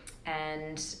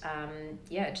 and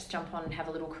just jump on and have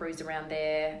a little cruise around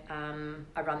there.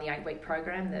 I run the 8-week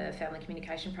program, the family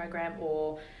communication program,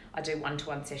 or I do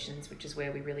one-to-one sessions, which is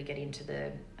where we really get into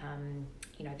the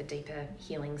the deeper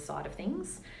healing side of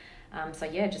things. So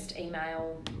yeah, just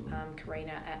email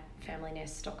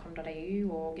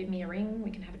karina@familynest.com.au or give me a ring.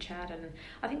 We can have a chat, and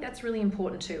I think that's really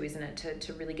important too, isn't it?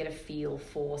 To really get a feel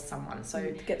for someone.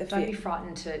 So don't be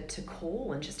frightened to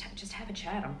call and just have a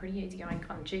chat. I'm pretty easygoing,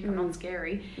 kind of cheap. I'm not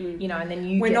scary, you know. And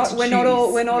then we're not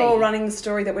all running the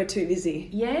story that we're too busy.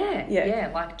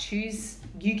 Yeah. Like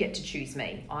you get to choose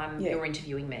me. You're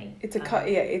interviewing me. It's a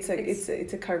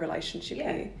co-relationship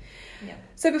here. Yeah.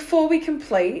 So before we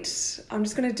complete, I'm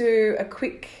just going to do a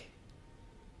quick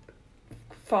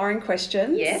firing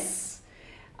questions. Yes.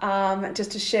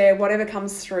 Just to share whatever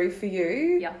comes through for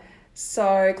you. Yeah.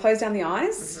 So close down the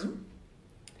eyes. Mm-hmm.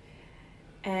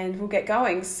 And we'll get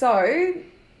going. So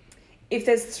if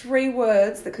there's 3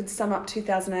 words that could sum up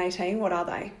 2018, what are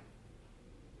they?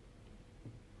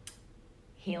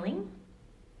 Healing.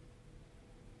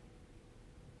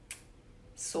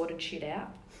 Sorted shit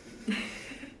out.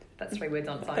 That's 3 words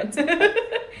on its own.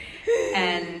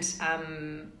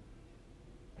 And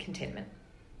contentment.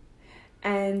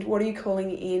 And what are you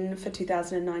calling in for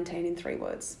 2019 in 3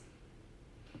 words?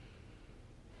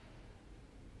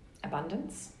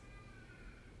 Abundance.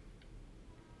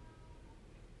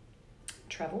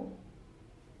 Travel.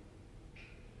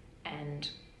 And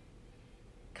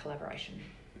collaboration.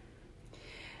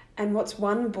 And what's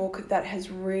one book that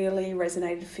has really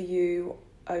resonated for you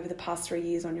over the past 3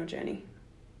 years on your journey?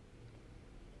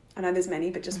 I know there's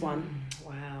many, but just one.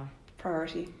 Wow.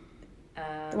 Priority.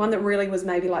 The one that really was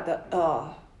maybe like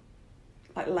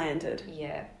landed.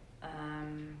 Yeah.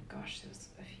 Gosh, there was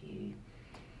a few.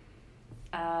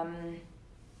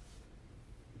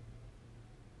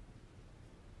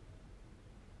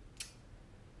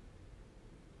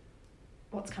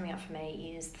 What's coming up for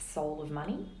me is The Soul of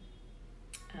Money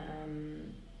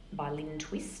by Lynn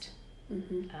Twist.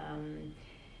 Mm-hmm.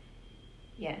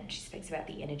 She speaks about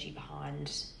the energy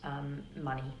behind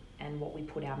money and what we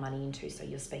put our money into. So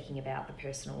you're speaking about the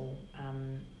personal,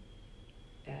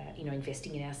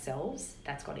 investing in ourselves.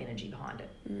 That's got energy behind it.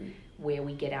 Where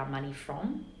we get our money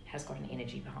from has got an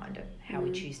energy behind it. How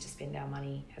we choose to spend our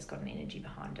money has got an energy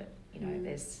behind it. You know,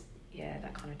 there's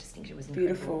that kind of distinction was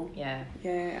incredible. Beautiful.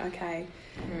 Yeah. Okay.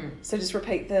 So just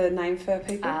repeat the name for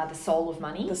people. The Soul of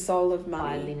Money. The Soul of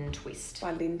Money by Lynn Twist.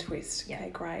 Okay,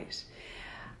 great.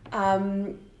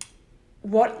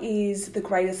 What is the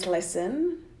greatest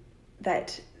lesson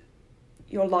that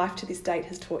your life to this date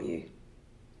has taught you?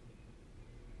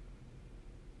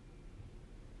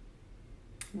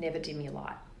 Never dim your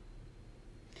light.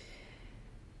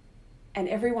 And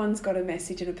everyone's got a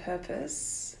message and a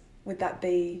purpose. Would that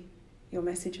be your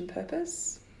message and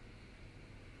purpose?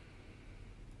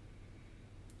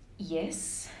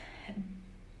 Yes,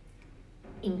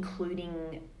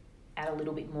 including at a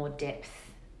little bit more depth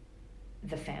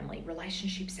the family.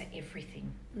 Relationships are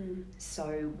everything.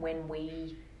 So when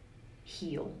we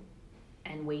heal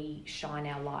and we shine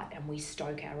our light and we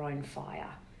stoke our own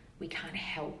fire, we can't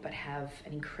help but have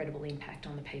an incredible impact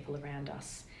on the people around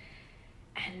us.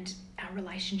 And our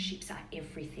relationships are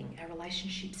everything. Our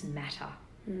relationships matter.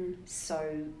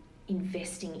 So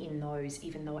investing in those,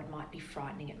 even though it might be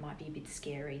frightening, it might be a bit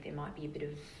scary, there might be a bit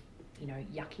of,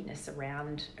 yuckiness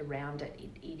around it.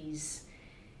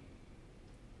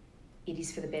 It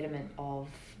is for the betterment of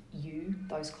you,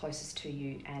 those closest to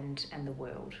you, and the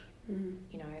world.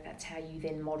 That's how you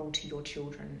then model to your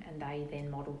children, and they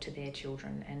then model to their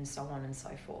children, and so on and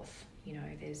so forth. You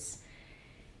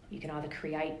can either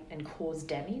create and cause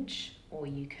damage, or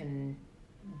you can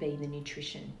be the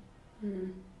nutrition.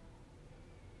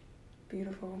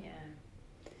 Beautiful. Yeah.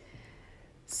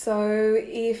 So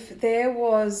if there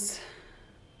was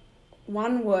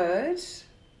one word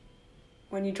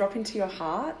when you drop into your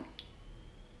heart,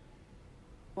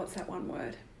 what's that one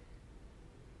word?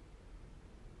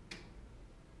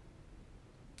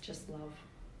 Just love.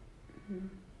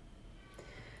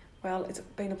 Well, it's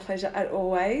been a pleasure as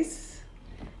always.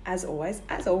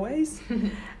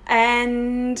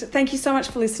 And thank you so much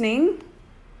for listening.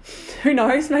 Who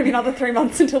knows, maybe another 3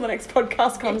 months until the next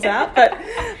podcast comes out. But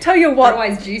tell you what,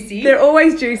 they're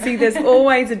always juicy. There's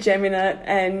always a gem in it,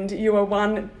 and you are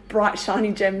one bright,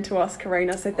 shiny gem to us,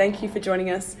 Karina. So thank you for joining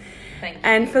us. Thank you.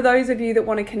 And for those of you that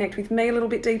want to connect with me a little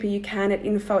bit deeper, you can at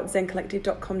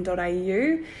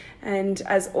info@zencollective.com.au. And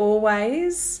as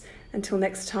always, until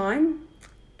next time,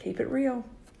 keep it real.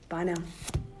 Bye now.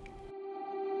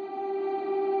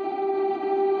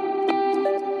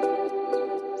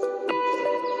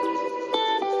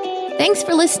 Thanks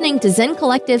for listening to Zen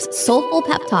Collective's Soulful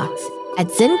Pep Talks at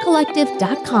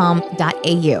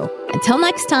zencollective.com.au. Until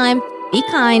next time, be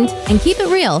kind and keep it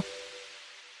real.